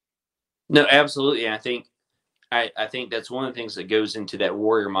 No, absolutely. And I think that's one of the things that goes into that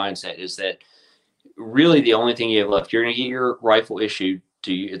warrior mindset, is that really the only thing you have left, you're going to get your rifle issued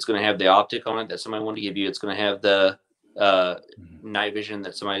to you. It's going to have the optic on it that somebody wanted to give you. It's going to have the night vision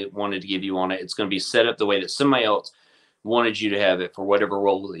that somebody wanted to give you on it. It's going to be set up the way that somebody else wanted you to have it for whatever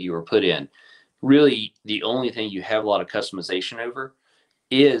role that you were put in. Really, the only thing you have a lot of customization over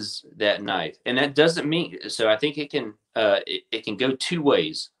is that knife. And that doesn't mean, so I think it can go two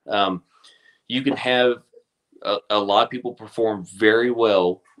ways. You can have a lot of people perform very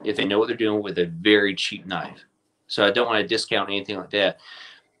well if they know what they're doing with a very cheap knife. So I don't want to discount anything like that.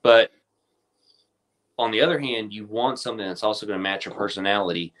 But on the other hand, you want something that's also going to match your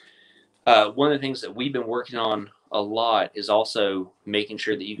personality. One of the things that we've been working on a lot is also making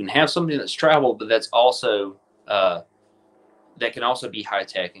sure that you can have something that's travel, but that's also that can also be high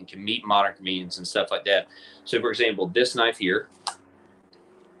tech and can meet modern convenience and stuff like that. So, for example, this knife here,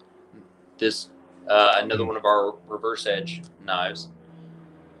 this another one of our reverse edge knives.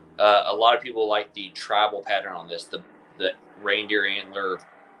 A lot of people like the tribal pattern on this, the reindeer antler,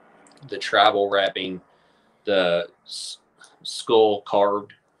 the tribal wrapping, the skull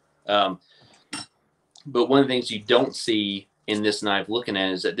carved. But one of the things you don't see in this knife looking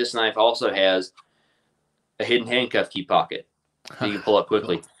at is that this knife also has a hidden handcuff key pocket that you can pull up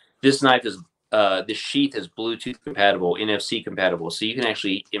quickly. This knife is, this sheath is Bluetooth compatible, NFC compatible. So you can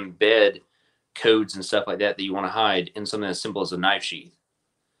actually embed codes and stuff like that that you want to hide in something as simple as a knife sheath.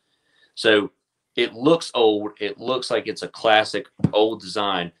 So it looks old. It looks like it's a classic old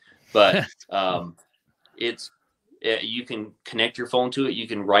design, but you can connect your phone to it. You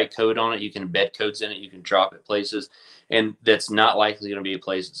can write code on it. You can embed codes in it. You can drop it places. And that's not likely going to be a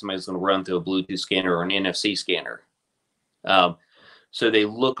place that somebody's going to run through a Bluetooth scanner or an NFC scanner. So they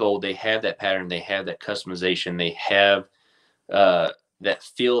look old. They have that pattern. They have that customization. They have that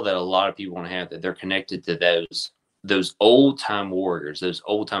feel that a lot of people want to have, that they're connected to those old time warriors, those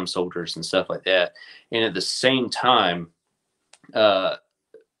old time soldiers and stuff like that. And at the same time, they're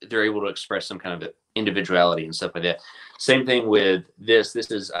able to express some kind of individuality and stuff like that. Same thing with this.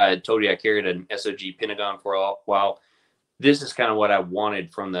 This is, I told you I carried an SOG Pentagon for a while. This is kind of what I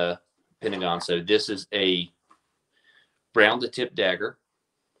wanted from the Pentagon. So this is a rounded tip dagger.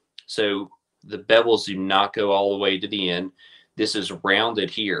 So the bevels do not go all the way to the end. This is rounded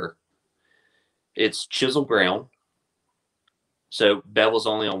here. It's chisel ground. So bevel's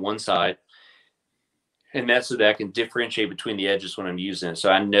only on one side. And that's so that I can differentiate between the edges when I'm using it. So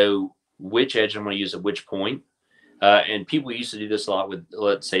I know which edge I'm going to use at which point. And people used to do this a lot with,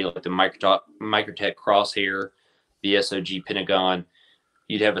 let's say, like the Microtech Crosshair, the SOG Pentagon.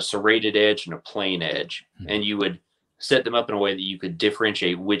 You'd have a serrated edge and a plain edge. And you would set them up in a way that you could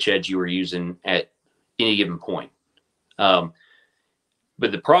differentiate which edge you were using at any given point.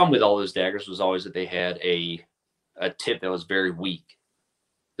 But the problem with all those daggers was always that they had a tip that was very weak.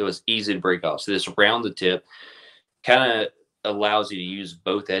 It was easy to break off. So this rounded tip kind of allows you to use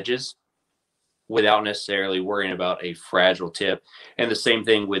both edges without necessarily worrying about a fragile tip. And the same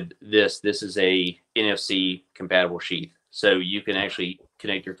thing with this. This is a NFC compatible sheath. So you can actually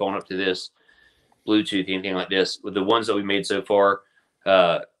connect your phone up to this, Bluetooth, anything like this. With the ones that we made so far,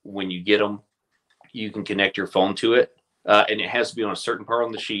 when you get them, you can connect your phone to it. And it has to be on a certain part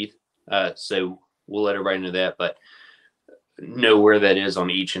on the sheath. So we'll let everybody know that, but know where that is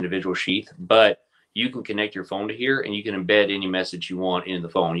on each individual sheath. But you can connect your phone to here and you can embed any message you want in the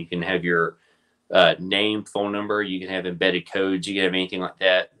phone. You can have your name, phone number. You can have embedded codes. You can have anything like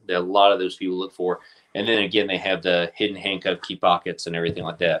that a lot of those people look for. And then again, they have the hidden handcuff key pockets and everything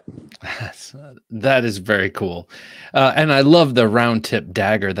like that. That is very cool. And I love the round tip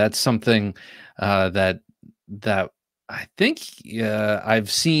dagger. That's something that I think I've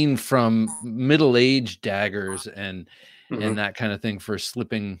seen from middle-aged daggers and that kind of thing for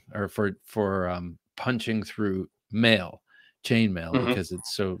slipping or for punching through chain mail, because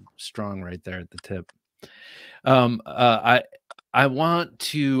it's so strong right there at the tip. I want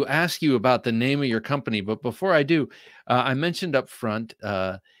to ask you about the name of your company, but before I do, I mentioned up front,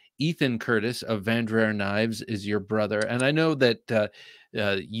 Ethan Curtis of Vandrer Knives is your brother, and I know that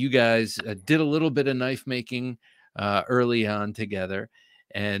you guys did a little bit of knife making early on together,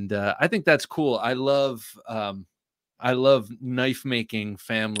 and I think that's cool. I love knife making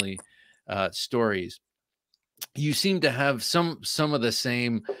family stories. You seem to have some of the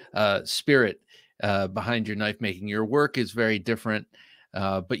same spirit behind your knife making. Your work is very different,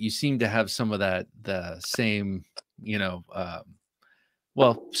 but you seem to have some of the same,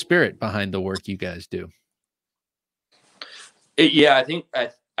 well, spirit behind the work you guys do. Yeah, I think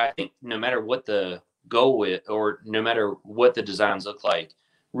no matter what the goal with, or no matter what the designs look like,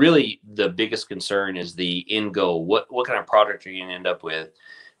 really the biggest concern is the end goal. What kind of product are you gonna end up with?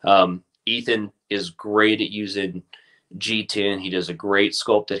 Ethan is great at using G10. He does a great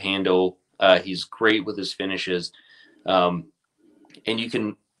sculpted handle. He's great with his finishes. And you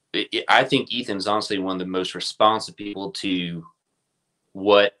can, I think Ethan's honestly one of the most responsive people to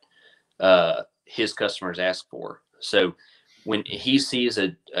what his customers ask for. So when he sees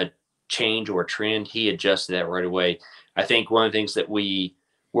a change or a trend, he adjusts that right away. I think one of the things that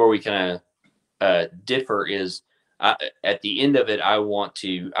where we kind of differ is, at the end of it, I want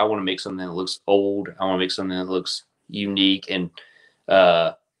to make something that looks old. I want to make something that looks unique and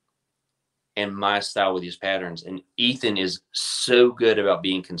my style with these patterns. And Ethan is so good about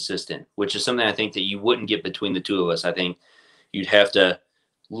being consistent, which is something I think that you wouldn't get between the two of us. I think you'd have to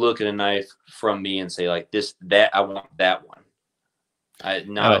look at a knife from me and say, like, this, that, I want that one.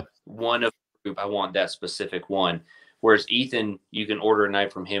 Not one of the group. I want that specific one. Whereas Ethan, you can order a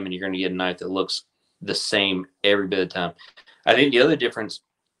knife from him and you're going to get a knife that looks the same every bit of the time. I think the other difference,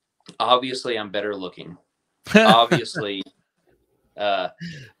 obviously, I'm better looking. Obviously,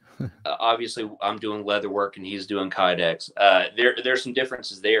 obviously, I'm doing leather work and he's doing Kydex. There's some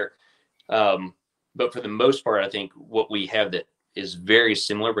differences there. But for the most part, I think what we have that is very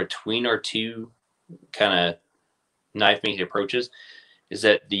similar between our two kind of knife making approaches is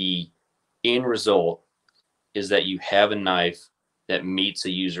that the end result is that you have a knife that meets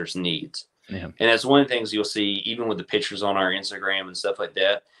a user's needs. Yeah. And that's one of the things you'll see even with the pictures on our Instagram and stuff like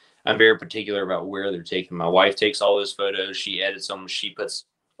that. I'm very particular about where they're taken. My wife takes all those photos. She edits them. She puts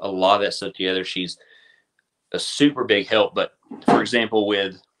a lot of that stuff together. She's a super big help. But for example,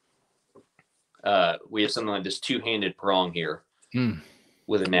 with we have something like this two-handed prong here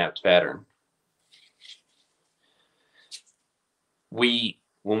with a napped pattern. When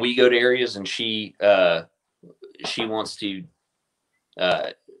we go to areas and she wants to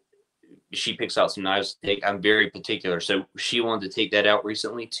she picks out some knives to take, I'm very particular. So she wanted to take that out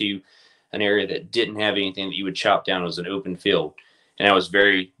recently to an area that didn't have anything that you would chop down. It was an open field. And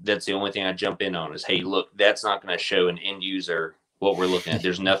that's the only thing I jump in on is, hey, look, that's not going to show an end user what we're looking at.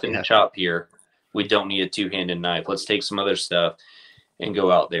 There's nothing to chop here. We don't need a two-handed knife. Let's take some other stuff and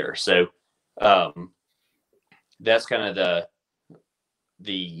go out there. So that's kind of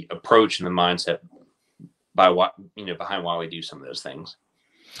the approach and the mindset behind why we do some of those things.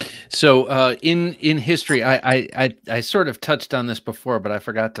 So in history, I sort of touched on this before, but I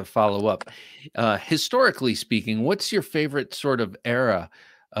forgot to follow up. Historically speaking, what's your favorite sort of era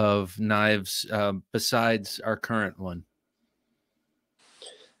of knives besides our current one?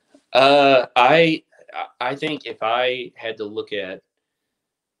 I think if I had to look at,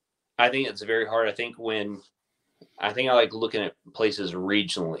 I think it's very hard. I think I like looking at places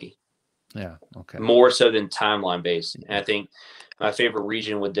regionally. Yeah. Okay. More so than timeline based. And I think my favorite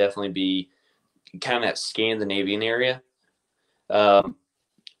region would definitely be kind of that Scandinavian area. And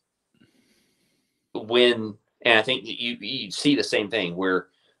I think you see the same thing where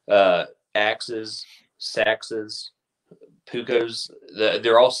axes, saxes, pucos,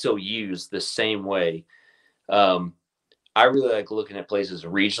 they're all still used the same way. I really like looking at places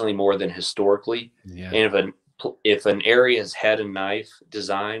regionally more than historically. Yeah. And if an area has had a knife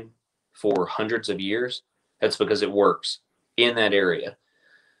design for hundreds of years, that's because it works in that area.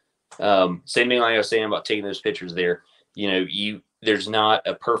 Same thing like I was saying about taking those pictures there. There's not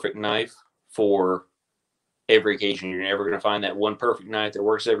a perfect knife for every occasion. You're never going to find that one perfect knife that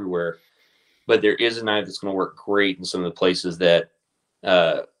works everywhere. But there is a knife that's going to work great in some of the places that,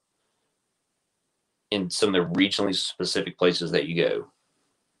 in some of the regionally specific places that you go.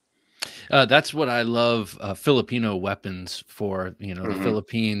 That's what I love Filipino weapons for, the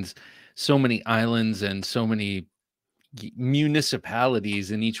Philippines, so many islands and so many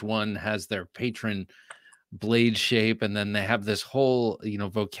municipalities, and each one has their patron blade shape. And then they have this whole,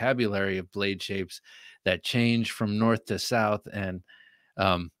 vocabulary of blade shapes that change from north to south. And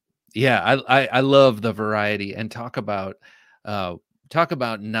I love the variety, and talk about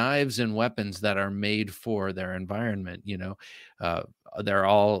knives and weapons that are made for their environment. They're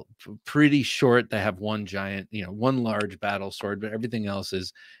all pretty short. They have one giant, one large battle sword, but everything else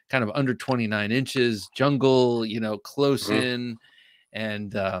is kind of under 29 inches, jungle, close in.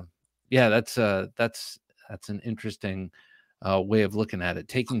 And that's an interesting way of looking at it.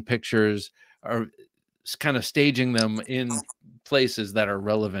 Taking pictures or kind of staging them in places that are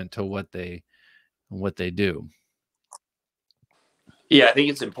relevant to what they do. Yeah, I think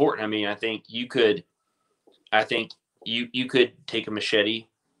it's important. I mean, I think you could take a machete,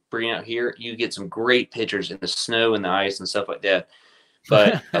 bring it out here. You get some great pictures in the snow and the ice and stuff like that.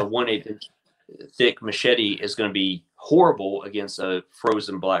 But a 1/8 inch thick machete is going to be horrible against a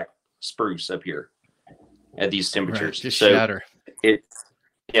frozen black spruce up here at these temperatures. Right, just shatter.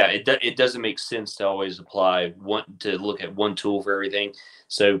 It doesn't make sense to always to look at one tool for everything.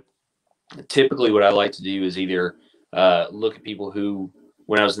 So typically what I like to do is either look at people who,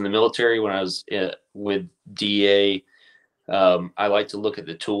 when I was in the military, when I was with DA, I like to look at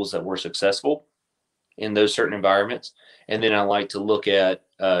the tools that were successful in those certain environments. And then I like to look at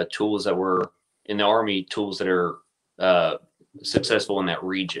tools that were in the Army, tools that are successful in that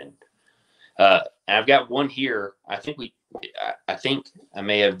region. And I've got one here. I think I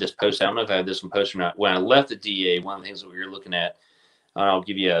may have this post. I don't know if I have this one posted or not. When I left the DA, one of the things that we were looking at, and I'll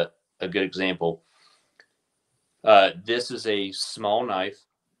give you a good example. This is a small knife,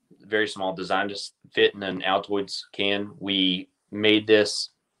 very small, designed to fit in an Altoids can. We made this.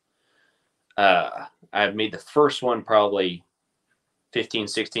 I made the first one probably 15,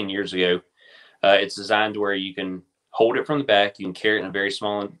 16 years ago. It's designed to where you can hold it from the back. You can carry it in a very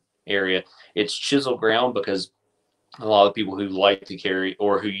small area. It's chisel ground because a lot of people who like to carry,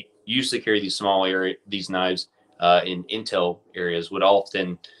 or who used to carry these knives in intel areas, would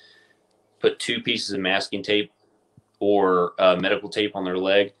often put 2 pieces of masking tape or medical tape on their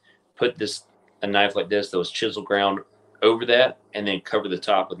leg, put a knife like this that was chisel ground over that, and then cover the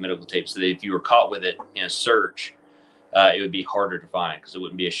top with medical tape so that if you were caught with it in a search, it would be harder to find because it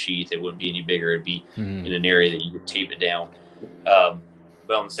wouldn't be a sheath. It wouldn't be any bigger. It'd be in an area that you could tape it down.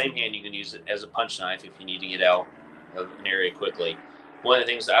 But on the same hand, you can use it as a punch knife if you need to get out of an area quickly. One of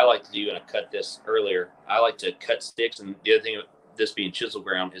the things that I like to do, and I cut this earlier, I like to cut sticks. And the other thing of this being chisel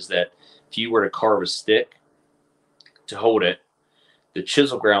ground is that if you were to carve a stick to hold it, the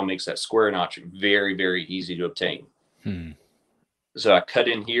chisel ground makes that square notch very, very easy to obtain. So I cut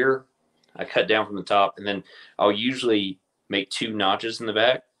in here, I cut down from the top, and then I'll usually make 2 notches in the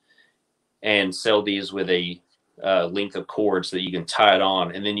back and sell these with a length of cord so that you can tie it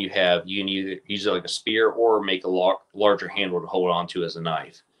on. And then you can either use it like a spear or make a larger handle to hold on to as a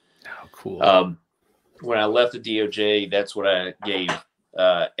knife. Oh, cool. When I left the DOJ, that's what I gave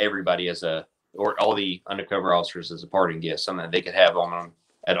everybody or all the undercover officers as a parting gift, something that they could have on them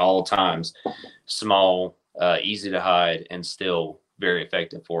at all times. Small, easy to hide, and still very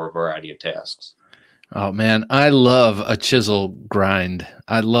effective for a variety of tasks. Oh man, I love a chisel grind.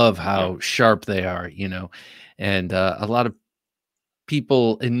 I love how sharp they are, and a lot of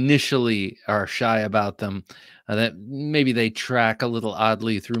people initially are shy about them. That maybe they track a little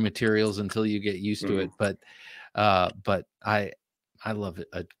oddly through materials until you get used to it. But I love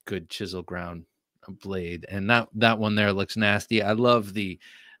a good chisel ground blade, and that one there looks nasty. I love the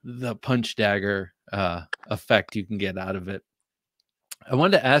punch dagger effect you can get out of it. I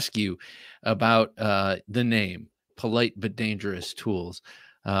wanted to ask you about the name Polite but Dangerous Tools,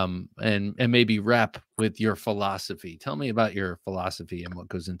 and maybe wrap with your philosophy. Tell me about your philosophy and what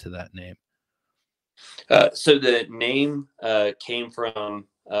goes into that name. So the name came from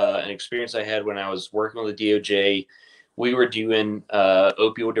an experience I had when I was working with the DOJ. We were doing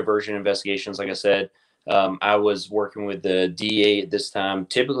opioid diversion investigations. Like I said, I was working with the DA at this time.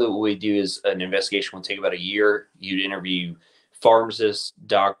 Typically what we do is an investigation will take about a year. You'd interview pharmacists,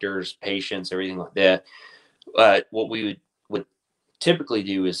 doctors, patients, everything like that. What we would typically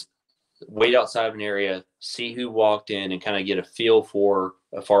do is wait outside of an area, see who walked in, and kind of get a feel for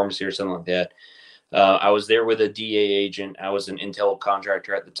a pharmacy or something like that. I was there with a DA agent. I was an intel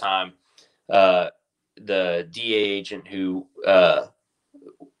contractor at the time. The DA agent who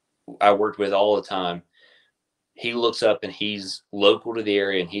I worked with all the time, he looks up and he's local to the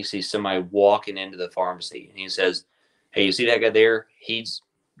area, and he sees somebody walking into the pharmacy, and he says, "Hey, you see that guy there? He's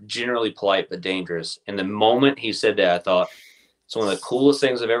generally polite but dangerous." And the moment he said that, I thought, it's one of the coolest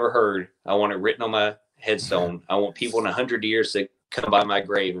things I've ever heard. I want it written on my headstone. I want people in 100 years to come by my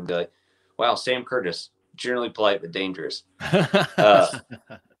grave and be like, "Wow, Sam Curtis, generally polite but dangerous."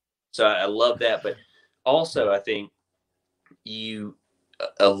 So I love that. But also, I think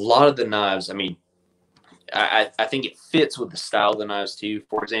a lot of the knives, I mean, I think it fits with the style of the knives too.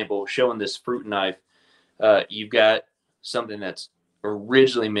 For example, showing this fruit knife, you've got something that's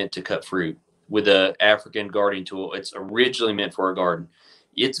originally meant to cut fruit with a African gardening tool. It's originally meant for a garden.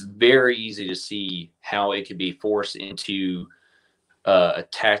 It's very easy to see how it could be forced into a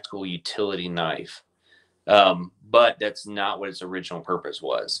tactical utility knife. But that's not what its original purpose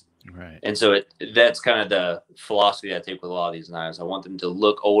was. Right. And so that's kind of the philosophy that I take with a lot of these knives. I want them to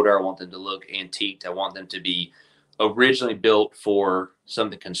look older. I want them to look antiqued. I want them to be originally built for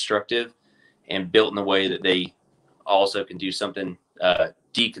something constructive and built in the way that they also can do something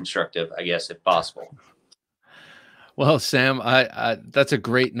deconstructive, I guess, if possible. Well, Sam, I that's a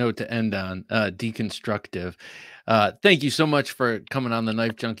great note to end on, deconstructive. Thank you so much for coming on the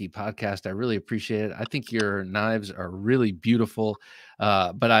Knife Junkie podcast. I really appreciate it. I think your knives are really beautiful,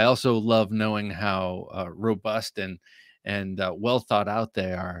 but I also love knowing how robust and well thought out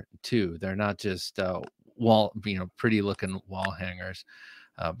they are too. They're not just pretty looking wall hangers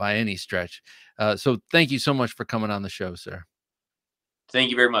by any stretch. So thank you so much for coming on the show, sir.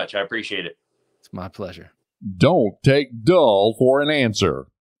 Thank you very much. I appreciate it. It's my pleasure. Don't take dull for an answer.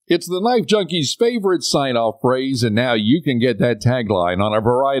 It's the Knife Junkie's favorite sign-off phrase, and now you can get that tagline on a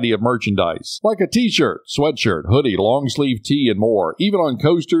variety of merchandise, like a t-shirt, sweatshirt, hoodie, long-sleeve tee, and more, even on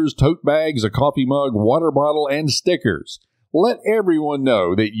coasters, tote bags, a coffee mug, water bottle, and stickers. Let everyone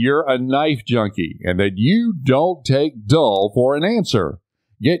know that you're a knife junkie and that you don't take dull for an answer.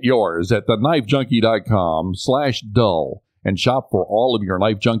 Get yours at TheKnifeJunkie.com/dull and shop for all of your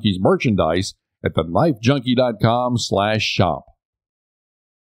Knife Junkies merchandise at TheKnifeJunkie.com/shop.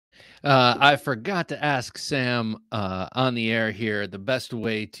 I forgot to ask Sam on the air here the best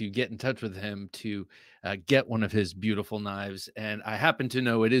way to get in touch with him to get one of his beautiful knives. And I happen to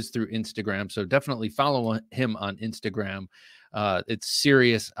know it is through Instagram. So definitely follow him on Instagram. It's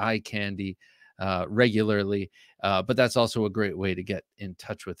serious eye candy regularly. But that's also a great way to get in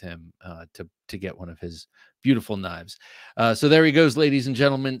touch with him to get one of his beautiful knives. So there he goes, ladies and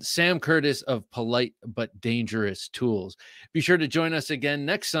gentlemen, Sam Curtis of Polite But Dangerous Tools. Be sure to join us again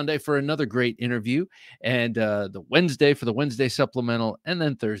next Sunday for another great interview, and the Wednesday for the Wednesday supplemental, and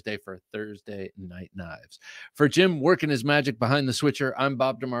then Thursday for Thursday Night Knives. For Jim working his magic behind the switcher, I'm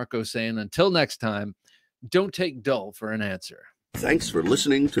Bob DeMarco saying until next time, don't take dull for an answer. Thanks for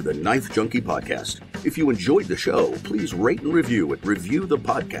listening to the Knife Junkie podcast. If you enjoyed the show, please rate and review at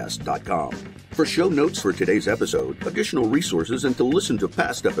reviewthepodcast.com. For show notes for today's episode, additional resources, and to listen to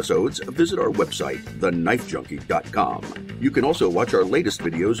past episodes, visit our website, TheKnifeJunkie.com. You can also watch our latest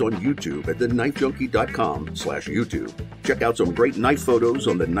videos on YouTube at TheKnifeJunkie.com/YouTube. Check out some great knife photos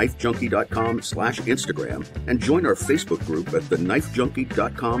on TheKnifeJunkie.com/Instagram, and join our Facebook group at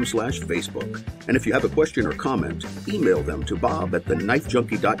TheKnifeJunkie.com/Facebook. And if you have a question or comment, email them to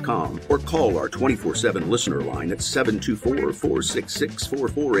bob@TheKnifeJunkie.com or call our 24/7 listener line at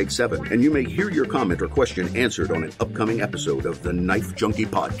 724-466-4487, and you may hear your comment or question answered on an upcoming episode of the Knife Junkie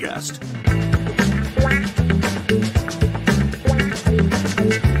podcast.